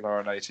back in our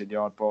own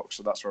 18-yard box,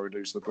 so that's where we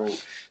lose the ball.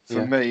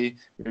 For me,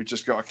 we've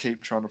just got to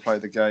keep trying to play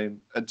the game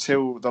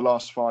until the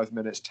last 5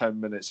 minutes, 10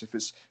 minutes. If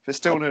it's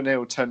still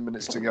 0-0, 10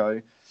 minutes to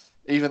go.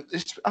 Even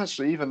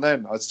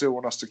then, I'd still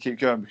want us to keep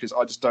going because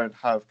I just don't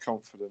have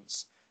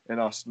confidence in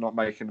us not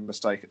making a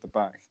mistake at the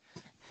back.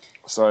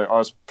 So I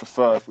would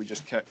prefer if we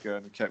just kept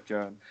going.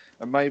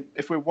 And maybe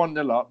if we're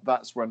 1-0 up,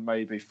 that's when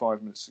maybe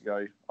 5 minutes to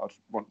go, I'd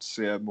want to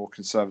see a more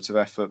conservative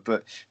effort.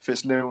 But if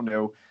it's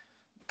 0-0,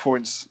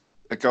 points,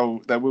 a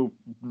goal, there will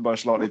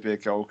most likely be a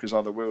goal because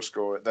either we'll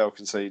score it, they'll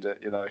concede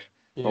it,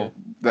 Or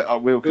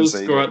we'll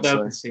concede score it.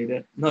 They'll concede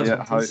it.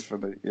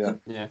 Hopefully,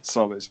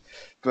 solid.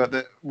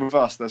 But with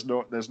us, there's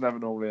never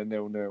normally a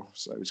 0-0,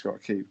 so we've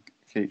got to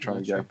keep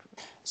trying to get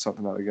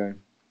something out of the game.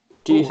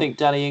 Do you think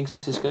Danny Ings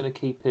is going to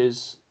keep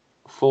his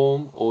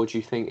form, or do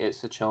you think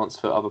it's a chance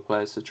for other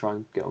players to try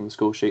and get on the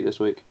score sheet this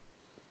week?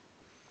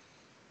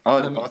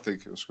 I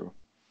think he'll score.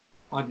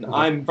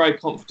 I'm very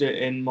confident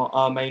in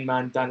our main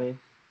man, Danny.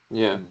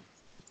 Yeah.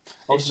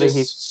 Obviously,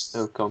 he's...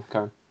 Oh, go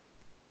on.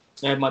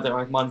 Yeah, mine's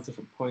a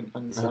different point.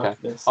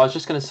 Okay. I was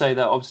just going to say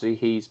that obviously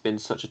he's been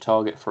such a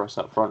target for us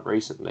up front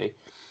recently.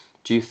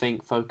 Do you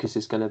think focus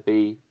is going to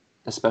be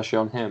especially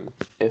on him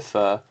if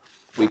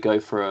we go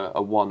for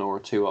a 1 or a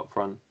 2 up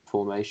front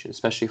formation,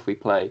 especially if we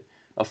play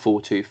a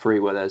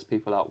 4-2-3 where there's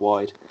people out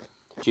wide?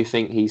 Do you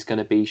think he's going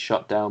to be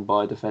shut down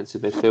by a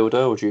defensive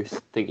midfielder, or do you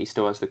think he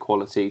still has the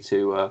quality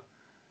to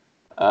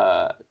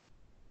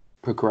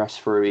progress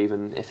through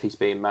even if he's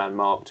being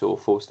man-marked or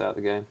forced out of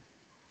the game?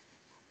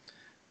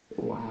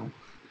 Wow.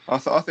 I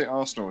think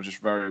Arsenal are just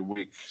very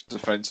weak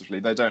defensively.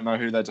 They don't know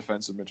who their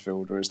defensive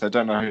midfielder is. They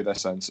don't know who their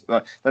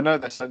they know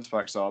their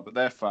centre-backs are, but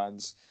their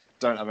fans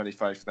don't have any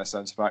faith in their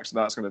centre-backs, and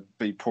that's going to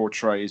be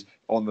portrayed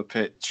on the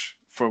pitch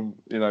from,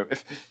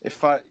 if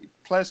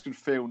players can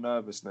feel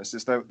nervousness,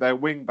 it's their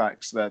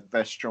wing-backs,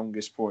 their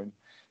strongest point.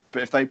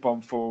 But if they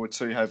bomb forward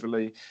too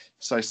heavily,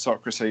 say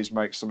Socrates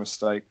makes a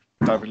mistake,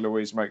 David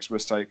Luiz makes a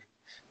mistake,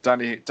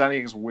 Danny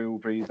Ings will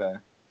be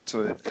there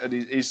to, and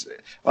he's.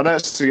 I know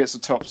it's against the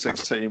top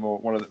 6 team or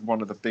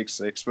one of the big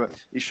 6,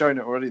 but he's shown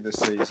it already this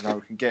season how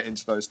we can get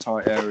into those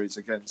tight areas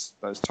against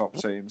those top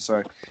teams. So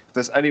if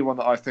there's anyone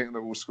that I think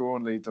that will score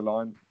and lead the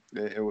line,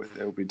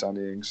 it'll be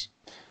Danny Ings.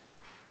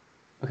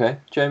 Okay,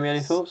 Jamie, any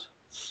thoughts?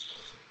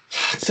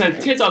 So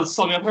Tizzard's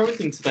summing up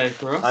everything today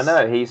for us. I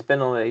know he's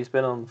been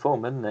on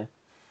form, hasn't he?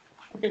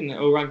 I think an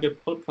all-round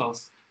good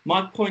podcast.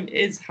 My point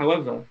is,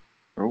 however,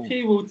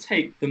 he will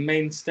take the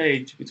main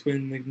stage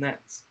between the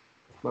nets.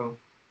 Well,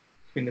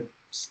 between the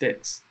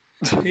sticks.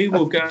 Who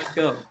will go and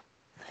go?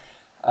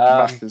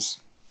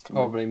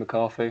 Probably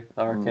McCarthy,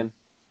 I reckon.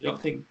 You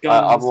don't think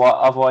Guns...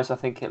 Otherwise, I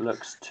think it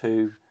looks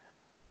too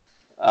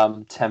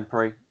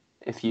temporary.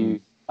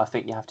 I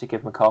think you have to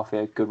give McCarthy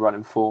a good run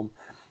in form,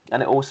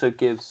 and it also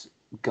gives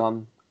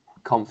Gunn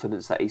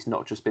confidence that he's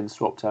not just been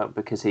swapped out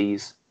because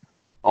he's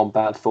on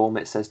bad form.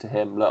 It says to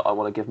him, look, I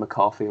want to give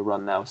McCarthy a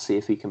run now, see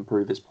if he can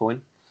prove his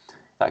point.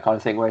 That kind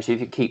of thing. Whereas if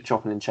you keep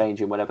chopping and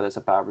changing whenever there's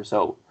a bad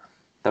result,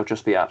 they'll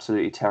just be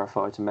absolutely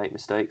terrified to make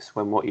mistakes,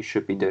 when what you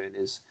should be doing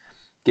is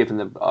giving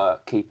the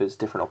keepers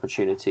different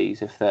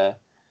opportunities. If they're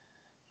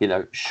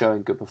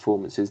showing good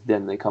performances,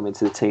 then they come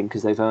into the team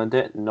because they've earned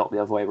it, not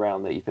the other way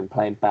around, that you've been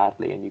playing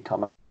badly and you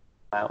come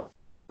out.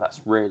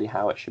 That's really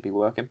how it should be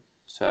working.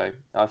 So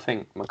I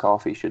think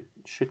McCarthy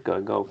should go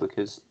and goal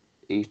because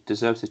he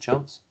deserves his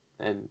chance.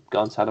 And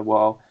Gunn's had a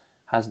while,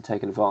 hasn't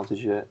taken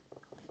advantage of it.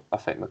 I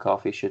think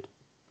McCarthy should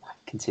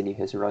continue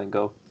his running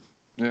goal.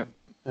 Yeah,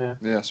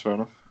 that's fair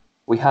enough.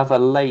 We have a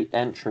late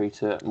entry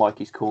to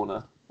Mikey's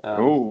Corner.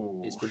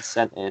 It's been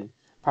sent in.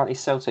 Apparently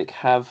Celtic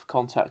have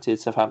contacted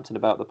Southampton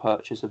about the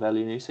purchase of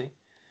Elyounoussi.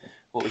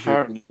 What was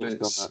your opinion on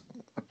that?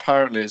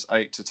 Apparently it's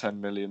 8 to 10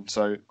 million,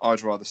 so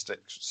I'd rather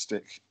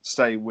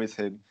stay with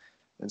him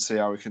and see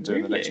how we can do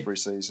in the next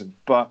pre-season.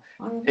 But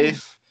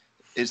if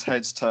his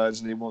head's turns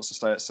and he wants to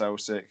stay at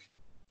Celtic,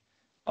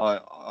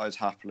 I'd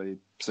happily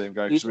see him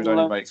go, because we'd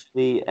only make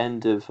the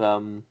end of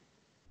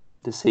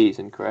the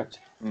season, correct?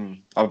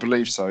 I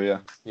believe so. Yeah.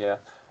 Yeah.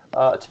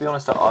 To be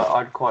honest,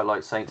 I'd quite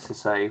like Saints to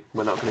say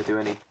we're not going to do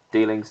any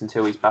dealings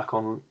until he's back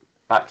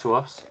to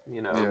us.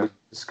 We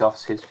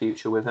discuss his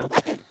future with him,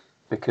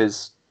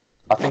 because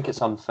I think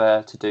it's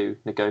unfair to do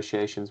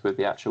negotiations with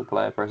the actual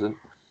player present.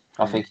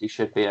 I think he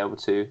should be able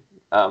to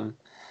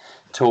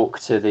talk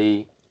to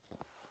the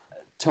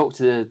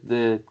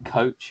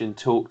coach and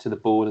talk to the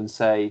board and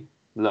say,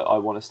 look, I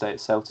want to stay at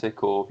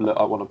Celtic, or look,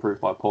 I want to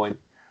prove my point.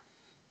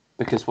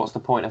 Because what's the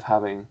point of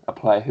having a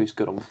player who's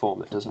good on form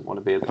that doesn't want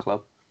to be at the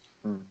club?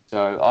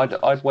 So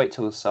I'd wait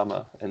till the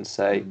summer and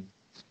say,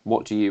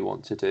 what do you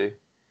want to do?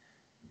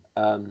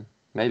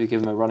 Maybe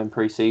give him a run in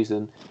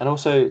pre-season. And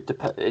also,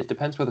 it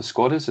depends where the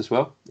squad is as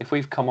well. If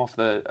we've come off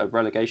a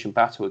relegation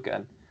battle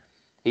again,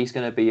 he's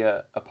going to be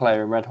a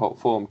player in red-hot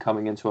form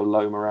coming into a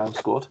low morale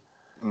squad.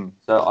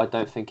 So I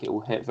don't think it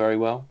will hit very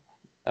well.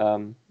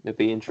 It'd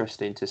be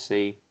interesting to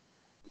see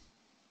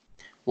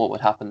what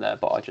would happen there,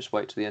 but I just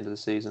wait till the end of the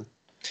season.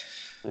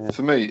 Yeah.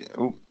 For me,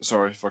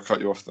 sorry if I cut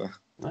you off there.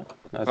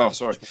 No,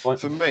 sorry.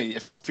 For me,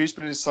 if he's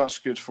been in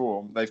such good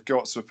form, they've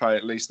got to pay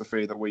at least the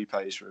fee that we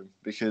pay for him,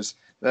 because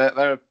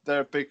they're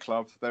a big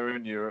club. They're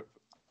in Europe.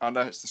 I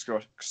know it's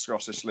the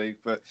Scottish League,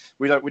 but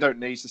we don't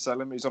need to sell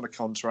him. He's on a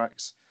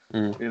contract.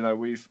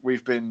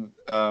 We've been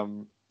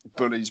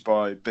bullied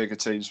by bigger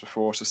teams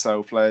before to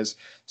sell players.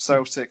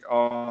 Celtic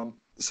are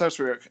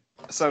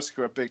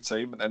a big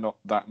team, and they're not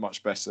that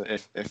much better,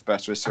 if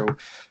better at all.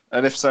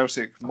 And if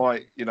Celtic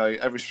might,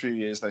 every few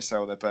years they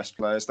sell their best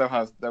players,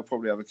 they'll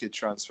probably have a good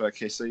transfer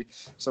kitty.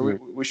 So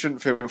we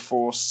shouldn't feel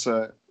forced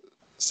to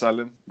sell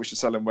him. We should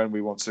sell him when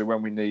we want to,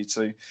 when we need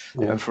to,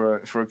 and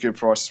for a good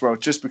price as well.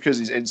 Just because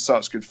he's in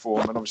such good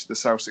form, and obviously the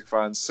Celtic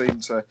fans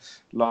seem to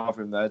love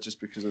him there just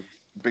because of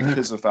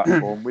that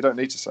form. We don't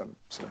need to sell him.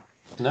 So.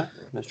 No,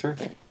 that's true.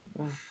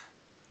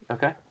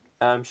 Okay.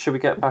 Should we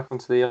get back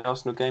onto the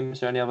Arsenal game?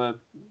 Is there any other...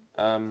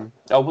 I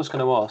was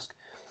going to ask,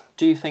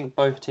 do you think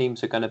both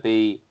teams are going to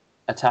be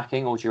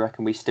attacking, or do you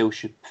reckon we still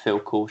should feel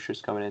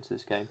cautious going into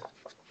this game?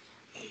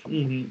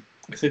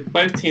 So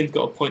both teams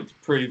got a point to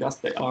prove.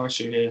 That's our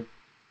issue here.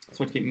 That's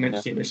what I keep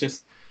mentioning.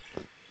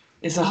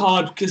 It's a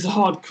hard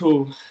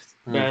call.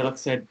 Like I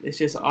said, it's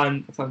just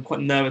I'm quite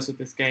nervous with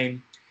this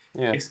game.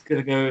 Yeah. It's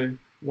going to go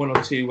one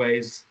or two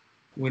ways,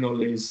 win or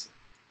lose.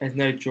 There's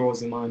no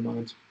draws in my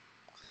mind.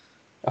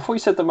 I thought you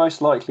said the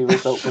most likely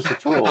result was a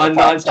draw.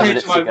 I'm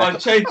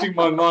changing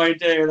my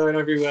mind here and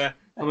everywhere.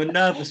 I'm a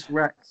nervous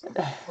wreck.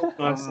 I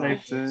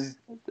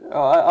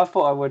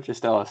thought I would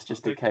just ask,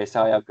 just in case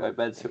I am going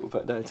mental,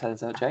 but no, it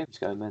turns out James is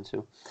going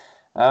mental.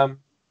 No,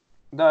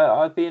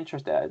 I'd be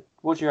interested.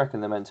 What do you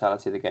reckon the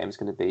mentality of the game is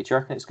going to be? Do you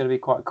reckon it's going to be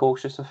quite a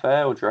cautious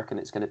affair, or do you reckon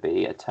it's going to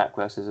be attack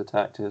versus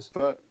attackers?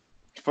 But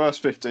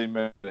first 15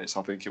 minutes,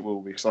 I think it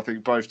will be, because I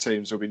think both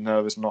teams will be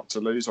nervous not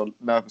to lose, or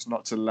nervous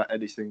not to let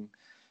anything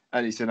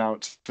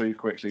out too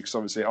quickly, because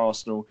obviously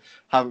Arsenal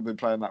haven't been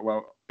playing that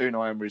well.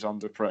 Unai Emery's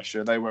under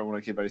pressure. They won't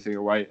want to give anything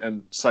away,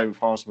 and same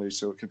with Arsenal,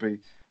 so it could be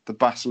the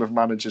battle of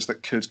managers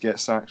that could get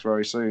sacked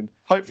very soon.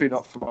 Hopefully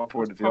not from our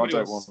point of view. I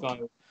don't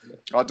want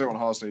I don't want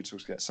Hasenhüttl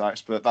to get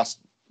sacked, but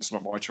it's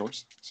not my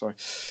choice. So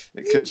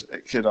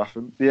it could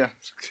happen. Yeah,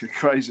 it's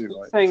crazy,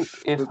 right? I think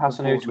if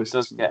Hasenhüttl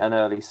does get an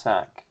early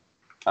sack,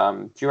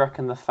 do you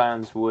reckon the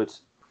fans would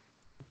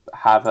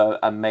have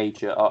a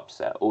major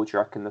upset, or do you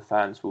reckon the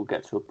fans will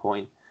get to a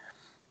point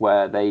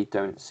where they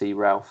don't see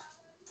Ralph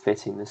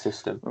fitting the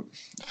system?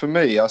 For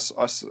me, I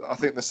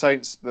think the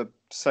Saints,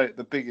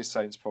 the biggest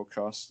Saints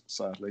podcast,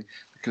 sadly,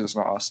 because it's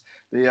not us,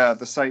 the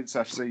Saints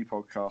FC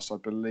podcast, I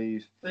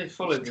believe They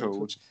followed it's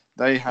called.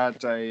 They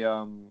had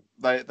a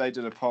they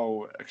did a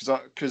poll because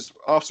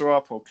after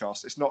our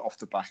podcast, it's not off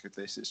the back of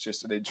this, it's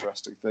just an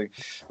interesting thing.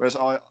 Whereas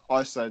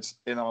I said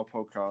in our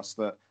podcast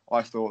that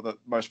I thought that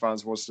most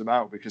fans wanted him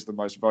out because the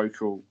most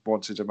vocal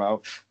wanted him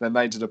out. Then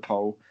they did a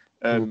poll.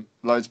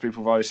 Loads of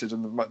people voted,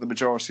 and the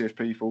majority of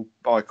people,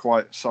 by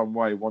quite some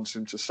way, wanted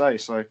him to stay.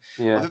 So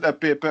I think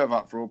there'd be a bit of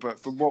uproar, but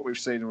from what we've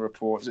seen in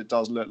reports, it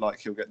does look like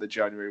he'll get the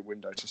January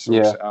window to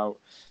sort it out.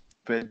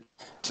 But it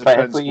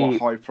depends what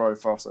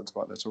high-profile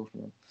centre-back they're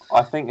talking about.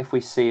 I think if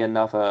we see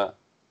another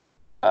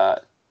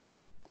a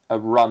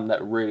run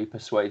that really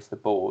persuades the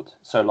board,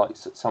 so like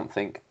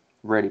something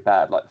really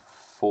bad, like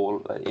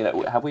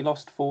have we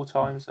lost 4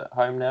 times at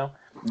home now?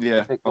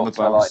 Yeah, on the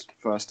bounce,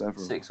 first ever,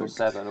 6 or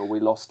 7, or we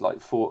lost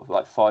like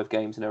 5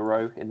 games in a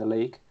row in the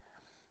league.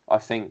 I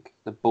think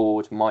the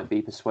board might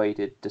be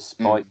persuaded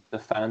despite the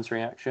fans'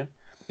 reaction.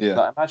 Yeah.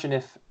 Like, imagine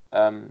if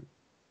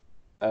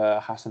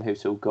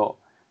Hasenhüttl got,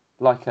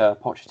 like a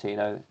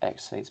Pochettino,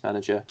 ex-Saints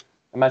manager,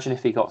 imagine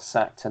if he got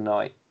sacked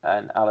tonight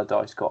and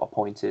Allardyce got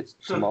appointed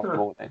tomorrow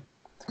morning.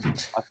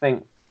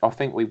 I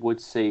think we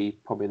would see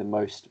probably the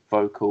most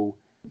vocal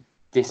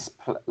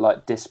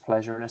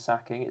displeasure in a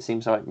sacking. It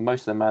seems like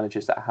most of the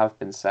managers that have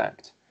been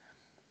sacked,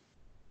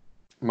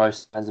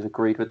 most fans have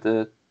agreed with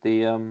the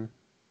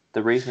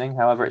reasoning.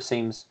 However, it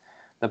seems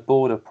the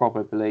board are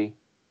probably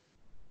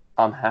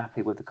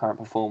unhappy with the current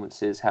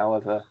performances.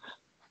 However,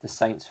 the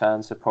Saints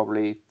fans are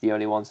probably the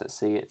only ones that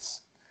see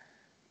it's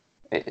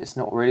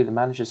not really the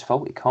manager's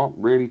fault. He can't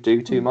really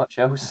do too much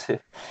else.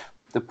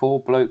 The poor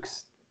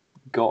bloke's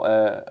got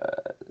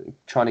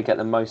trying to get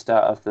the most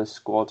out of the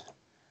squad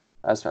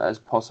as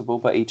possible,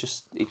 but he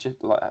just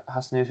like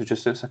Hasenhüttl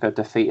just looks like a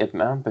defeated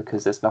man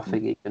because there's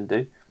nothing he can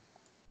do.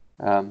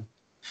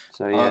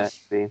 So yeah,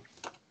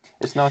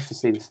 it's nice to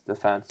see the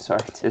fans. Sorry,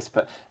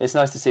 but it's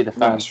nice to see the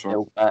fans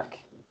still back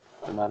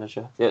the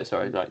manager. Yeah,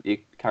 sorry, like you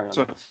carry on.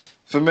 So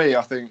for me,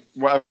 I think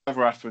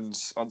whatever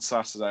happens on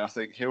Saturday, I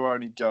think he'll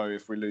only go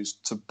if we lose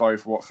to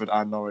both Watford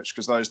and Norwich,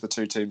 because those are the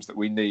 2 teams that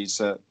we need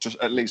to just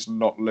at least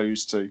not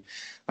lose to.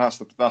 That's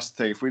the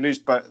thing. If we lose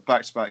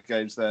back-to-back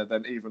games there,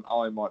 then even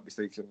I might be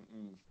thinking,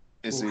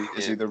 is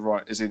he the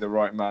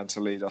right man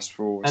to lead us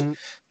forward? And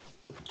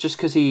just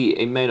because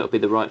he may not be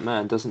the right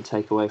man doesn't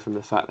take away from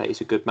the fact that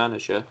he's a good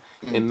manager.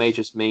 It may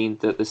just mean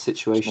that the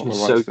situation is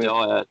so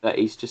dire that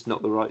he's just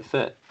not the right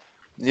fit.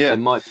 Yeah, it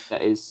might be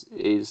that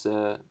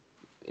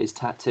his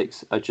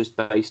tactics are just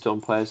based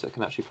on players that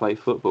can actually play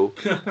football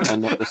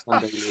and not the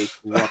Sunday league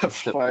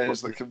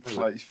players that can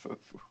play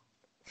football.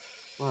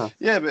 Wow.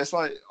 Yeah, but it's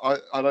like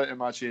I don't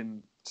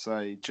imagine,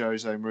 say,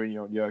 Jose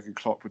Mourinho and Jurgen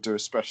Klopp would do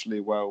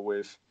especially well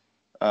with,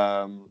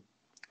 I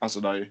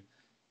don't know,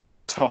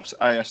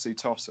 AFC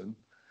Tottenham.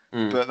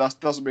 But that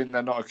doesn't mean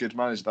they're not a good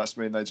manager. That's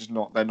mean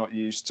they're not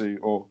used to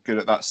or good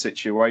at that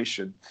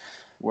situation.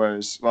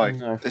 Whereas,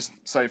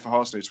 say for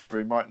Hasenhüttl,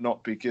 he might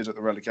not be good at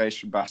the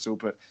relegation battle,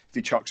 but if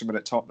he chucks him in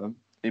at Tottenham,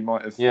 he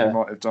might have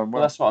done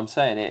well. That's what I'm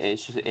saying.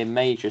 It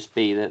may just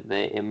be that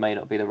it may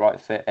not be the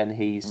right fit, and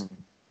he's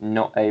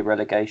not a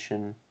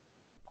relegation.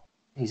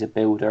 He's a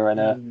builder and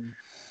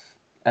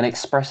an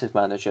expressive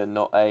manager,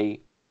 not a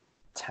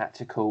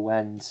tactical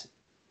and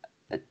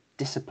a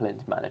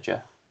disciplined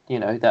manager.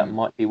 That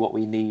might be what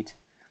we need.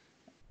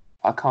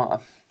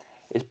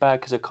 It's bad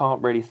because I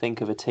can't really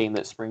think of a team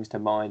that springs to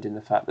mind in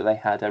the fact that they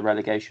had a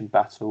relegation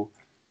battle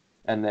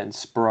and then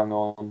sprung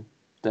on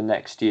the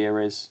next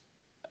year as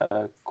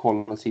a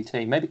quality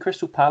team. Maybe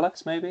Crystal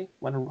Palace,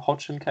 when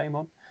Hodgson came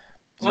on.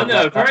 Oh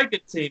no, very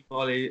good team,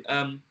 Ollie.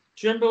 Do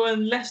you remember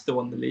when Leicester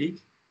won the league?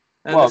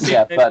 But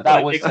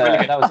that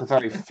was a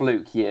very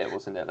fluke year,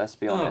 wasn't it? Let's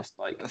be honest.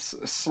 Like a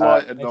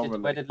slight anomaly.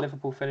 Where did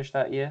Liverpool finish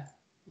that year?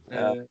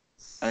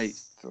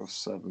 8th or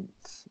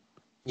 7th.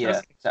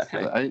 Yeah,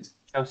 exactly. 8th.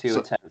 Chelsea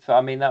were 10th. I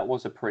mean, that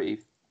was a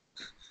pretty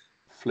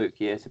fluke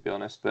year, to be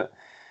honest. But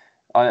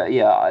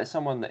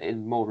someone that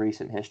in more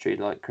recent history,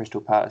 like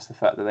Crystal Palace, the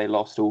fact that they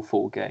lost all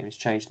 4 games,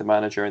 changed the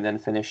manager, and then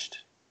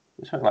finished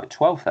something like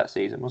 12th that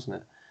season, wasn't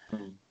it?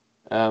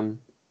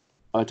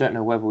 I don't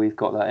know whether we've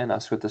got that in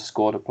us with the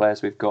squad of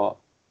players we've got.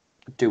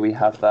 Do we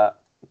have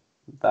that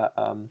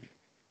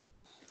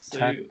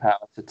turning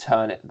power to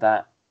turn it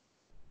that?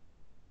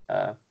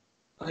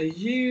 Are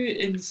you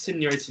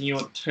insinuating you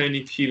want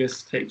Tony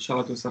Pulis to take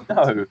charge of something?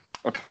 No.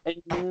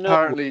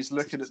 Apparently he's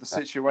looking at the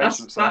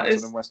situation at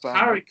Southampton and West Ham.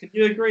 Harry, can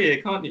you agree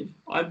here, can't you?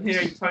 I'm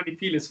hearing Tony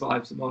Pulis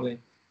vibes from Ollie.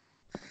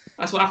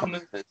 That's what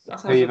happened with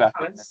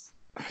Palace.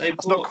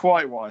 That's not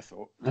quite what I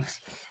thought.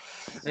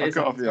 I've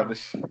got to be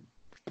honest.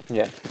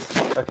 Yeah.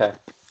 Okay.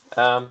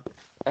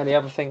 Any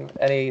other thing?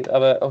 Any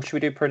other? Oh, should we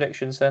do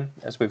predictions then?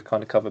 As we've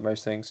kind of covered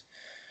most things.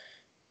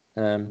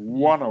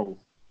 1-0.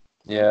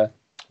 Yeah.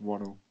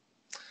 1-0.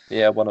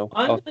 Yeah, 1-0.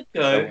 I'm going to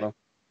go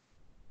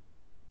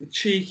 1-0.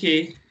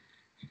 cheeky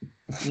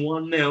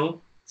 1-0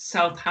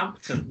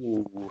 Southampton.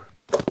 Ooh.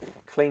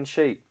 Clean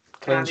sheet.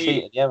 Clean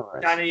sheet at the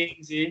Emirates. Danny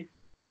Ingsy.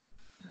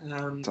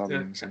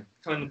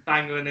 Kind of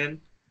banging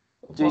in.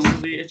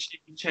 Possibly a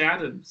cheeky Che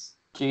Adams.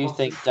 Do you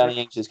think Danny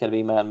Ings is going to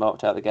be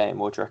man-marked out of the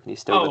game, or do you reckon he's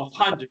still...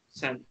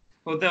 100%.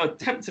 Well, they'll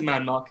attempt to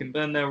man-mark him,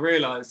 but then they'll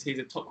realise he's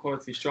a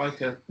top-quality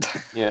striker.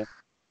 Yeah.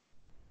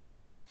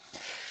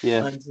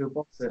 Yeah. And he'll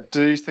box it.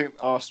 Do you think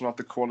Arsenal have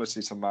the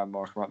quality to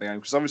man-mark him at the game?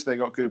 Because obviously they've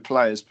got good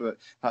players, but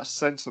that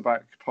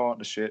centre-back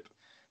partnership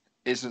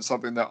isn't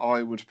something that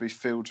I would be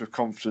filled with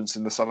confidence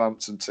in the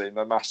Southampton team,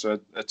 no matter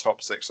a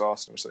top 6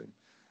 Arsenal team.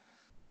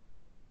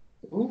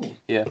 Ooh.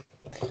 Yeah.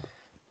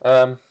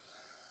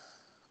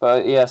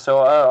 But yeah, so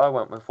I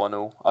went with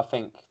 1-0. I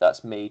think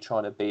that's me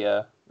trying to be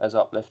as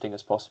uplifting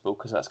as possible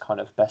because that's kind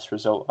of best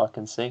result I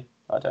can see.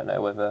 I don't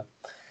know whether,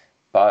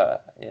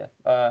 but yeah,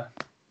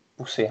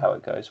 we'll see how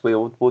it goes.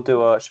 We'll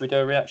do should we do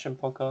a reaction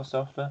podcast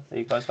after? Are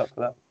you guys up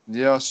for that?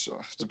 Yeah,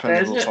 sure.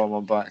 Depending on what time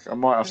I'm back, I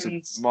might have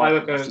to. I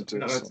won't go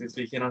this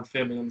weekend. I'm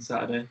filming on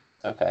Saturday.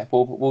 Okay,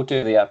 we'll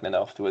do the admin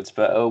afterwards,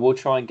 but we'll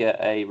try and get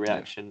a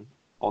reaction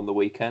on the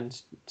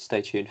weekend.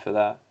 Stay tuned for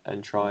that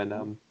and try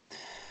and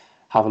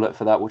have a look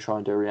for that. We'll try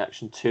and do a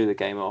reaction to the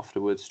game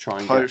afterwards.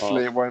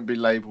 Hopefully it won't be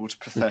labelled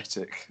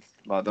pathetic.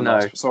 Like the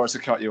last. Sorry to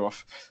cut you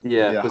off.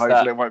 Yeah.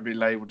 Hopefully it won't be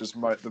labelled as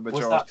the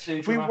majority.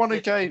 If we won a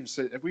game,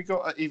 have we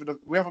got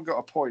we haven't got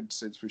a point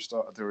since we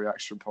started the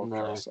reaction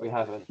podcast. No, we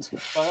haven't.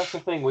 But that's the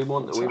thing. We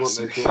want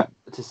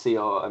to see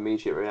our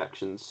immediate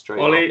reactions straight.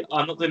 Ollie,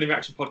 I'm not doing a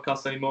reaction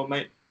podcast anymore,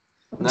 mate.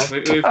 No,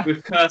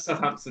 we've cursed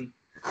Southampton.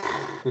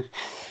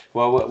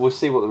 Well, we'll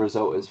see what the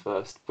result is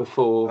first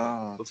before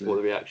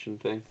the reaction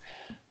thing.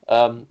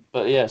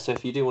 But yeah, so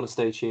if you do want to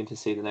stay tuned to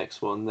see the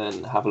next one,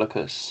 then have a look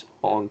at us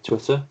on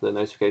Twitter. The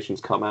notifications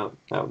come out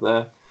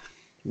there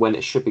when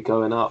it should be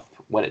going up.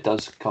 When it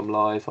does come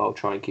live, I'll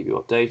try and keep you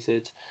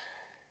updated.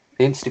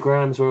 The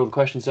Instagrams where all the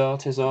questions are.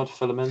 Tizard,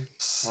 fill them in.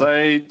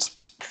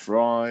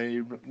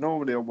 SaintsPrime,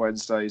 normally on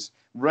Wednesdays.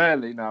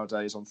 Rarely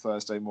nowadays on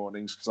Thursday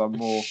mornings because I'm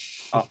more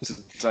up to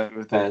date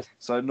with it.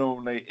 So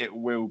normally it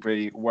will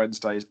be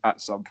Wednesdays at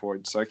some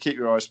point. So keep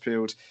your eyes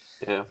peeled.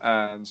 Yeah.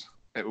 And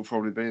it will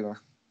probably be there.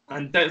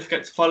 And don't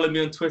forget to follow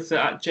me on Twitter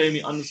at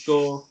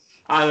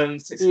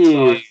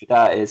Jamie_Allen65.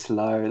 That is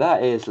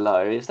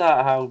low. Is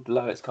that how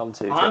low it's come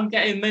to? I'm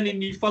getting many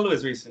new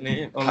followers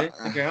recently, Ollie.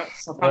 Okay,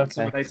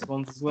 Southampton related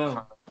ones as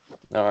well.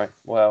 All right.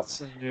 Well.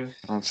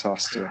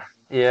 Fantastic.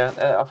 Yeah,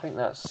 I think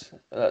that's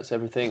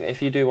everything.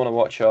 If you do want to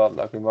watch our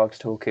Ugly Mugs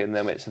talking,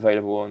 then it's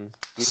available on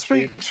YouTube.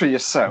 Speak for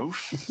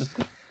yourself.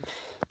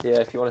 Yeah,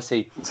 if you want to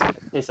see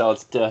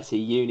Tizard's dirty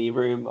uni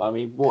room, I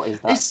mean, what is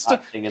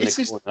that thing in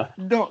the corner?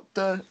 Not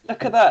the.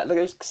 Look at that! Look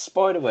at those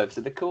spider webs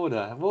in the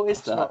corner. What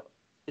is that?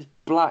 It's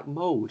black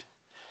mould.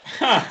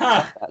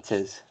 That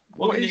is.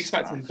 What can you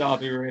expect from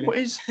Derby, really? What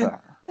is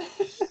that?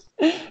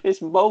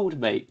 It's mould,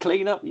 mate.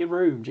 Clean up your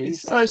room,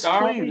 jeez. It's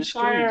clean. It's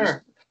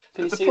clean.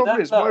 The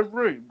problem is my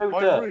room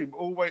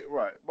always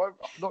right. I'm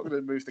not going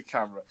to move the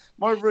camera.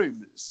 My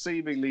room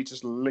seemingly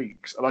just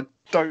leaks, and I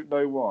don't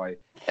know why.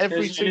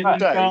 Every single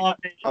day,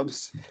 I'm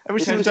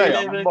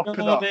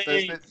mopping up.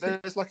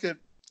 There's like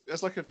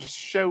a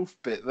shelf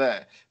bit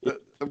there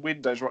that the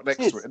window's right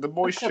next to it, and the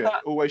moisture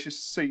always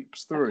just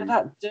seeps through. Look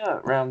at that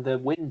dirt around the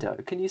window.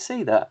 Can you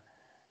see that?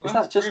 Is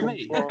that just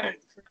me? Look at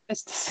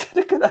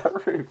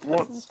that room.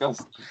 What's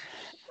disgusting?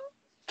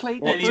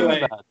 Clean it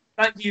anyway.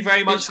 Thank you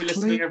very much for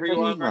listening,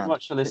 everyone. Very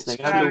much for listening.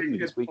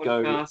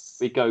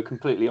 We go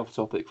completely off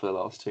topic for the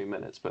last 2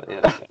 minutes, but yeah.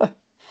 Okay.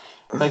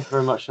 Thank you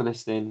very much for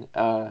listening.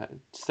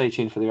 Stay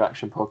tuned for the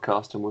Reaction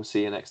Podcast, and we'll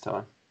see you next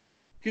time.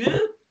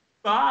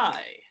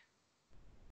 Goodbye.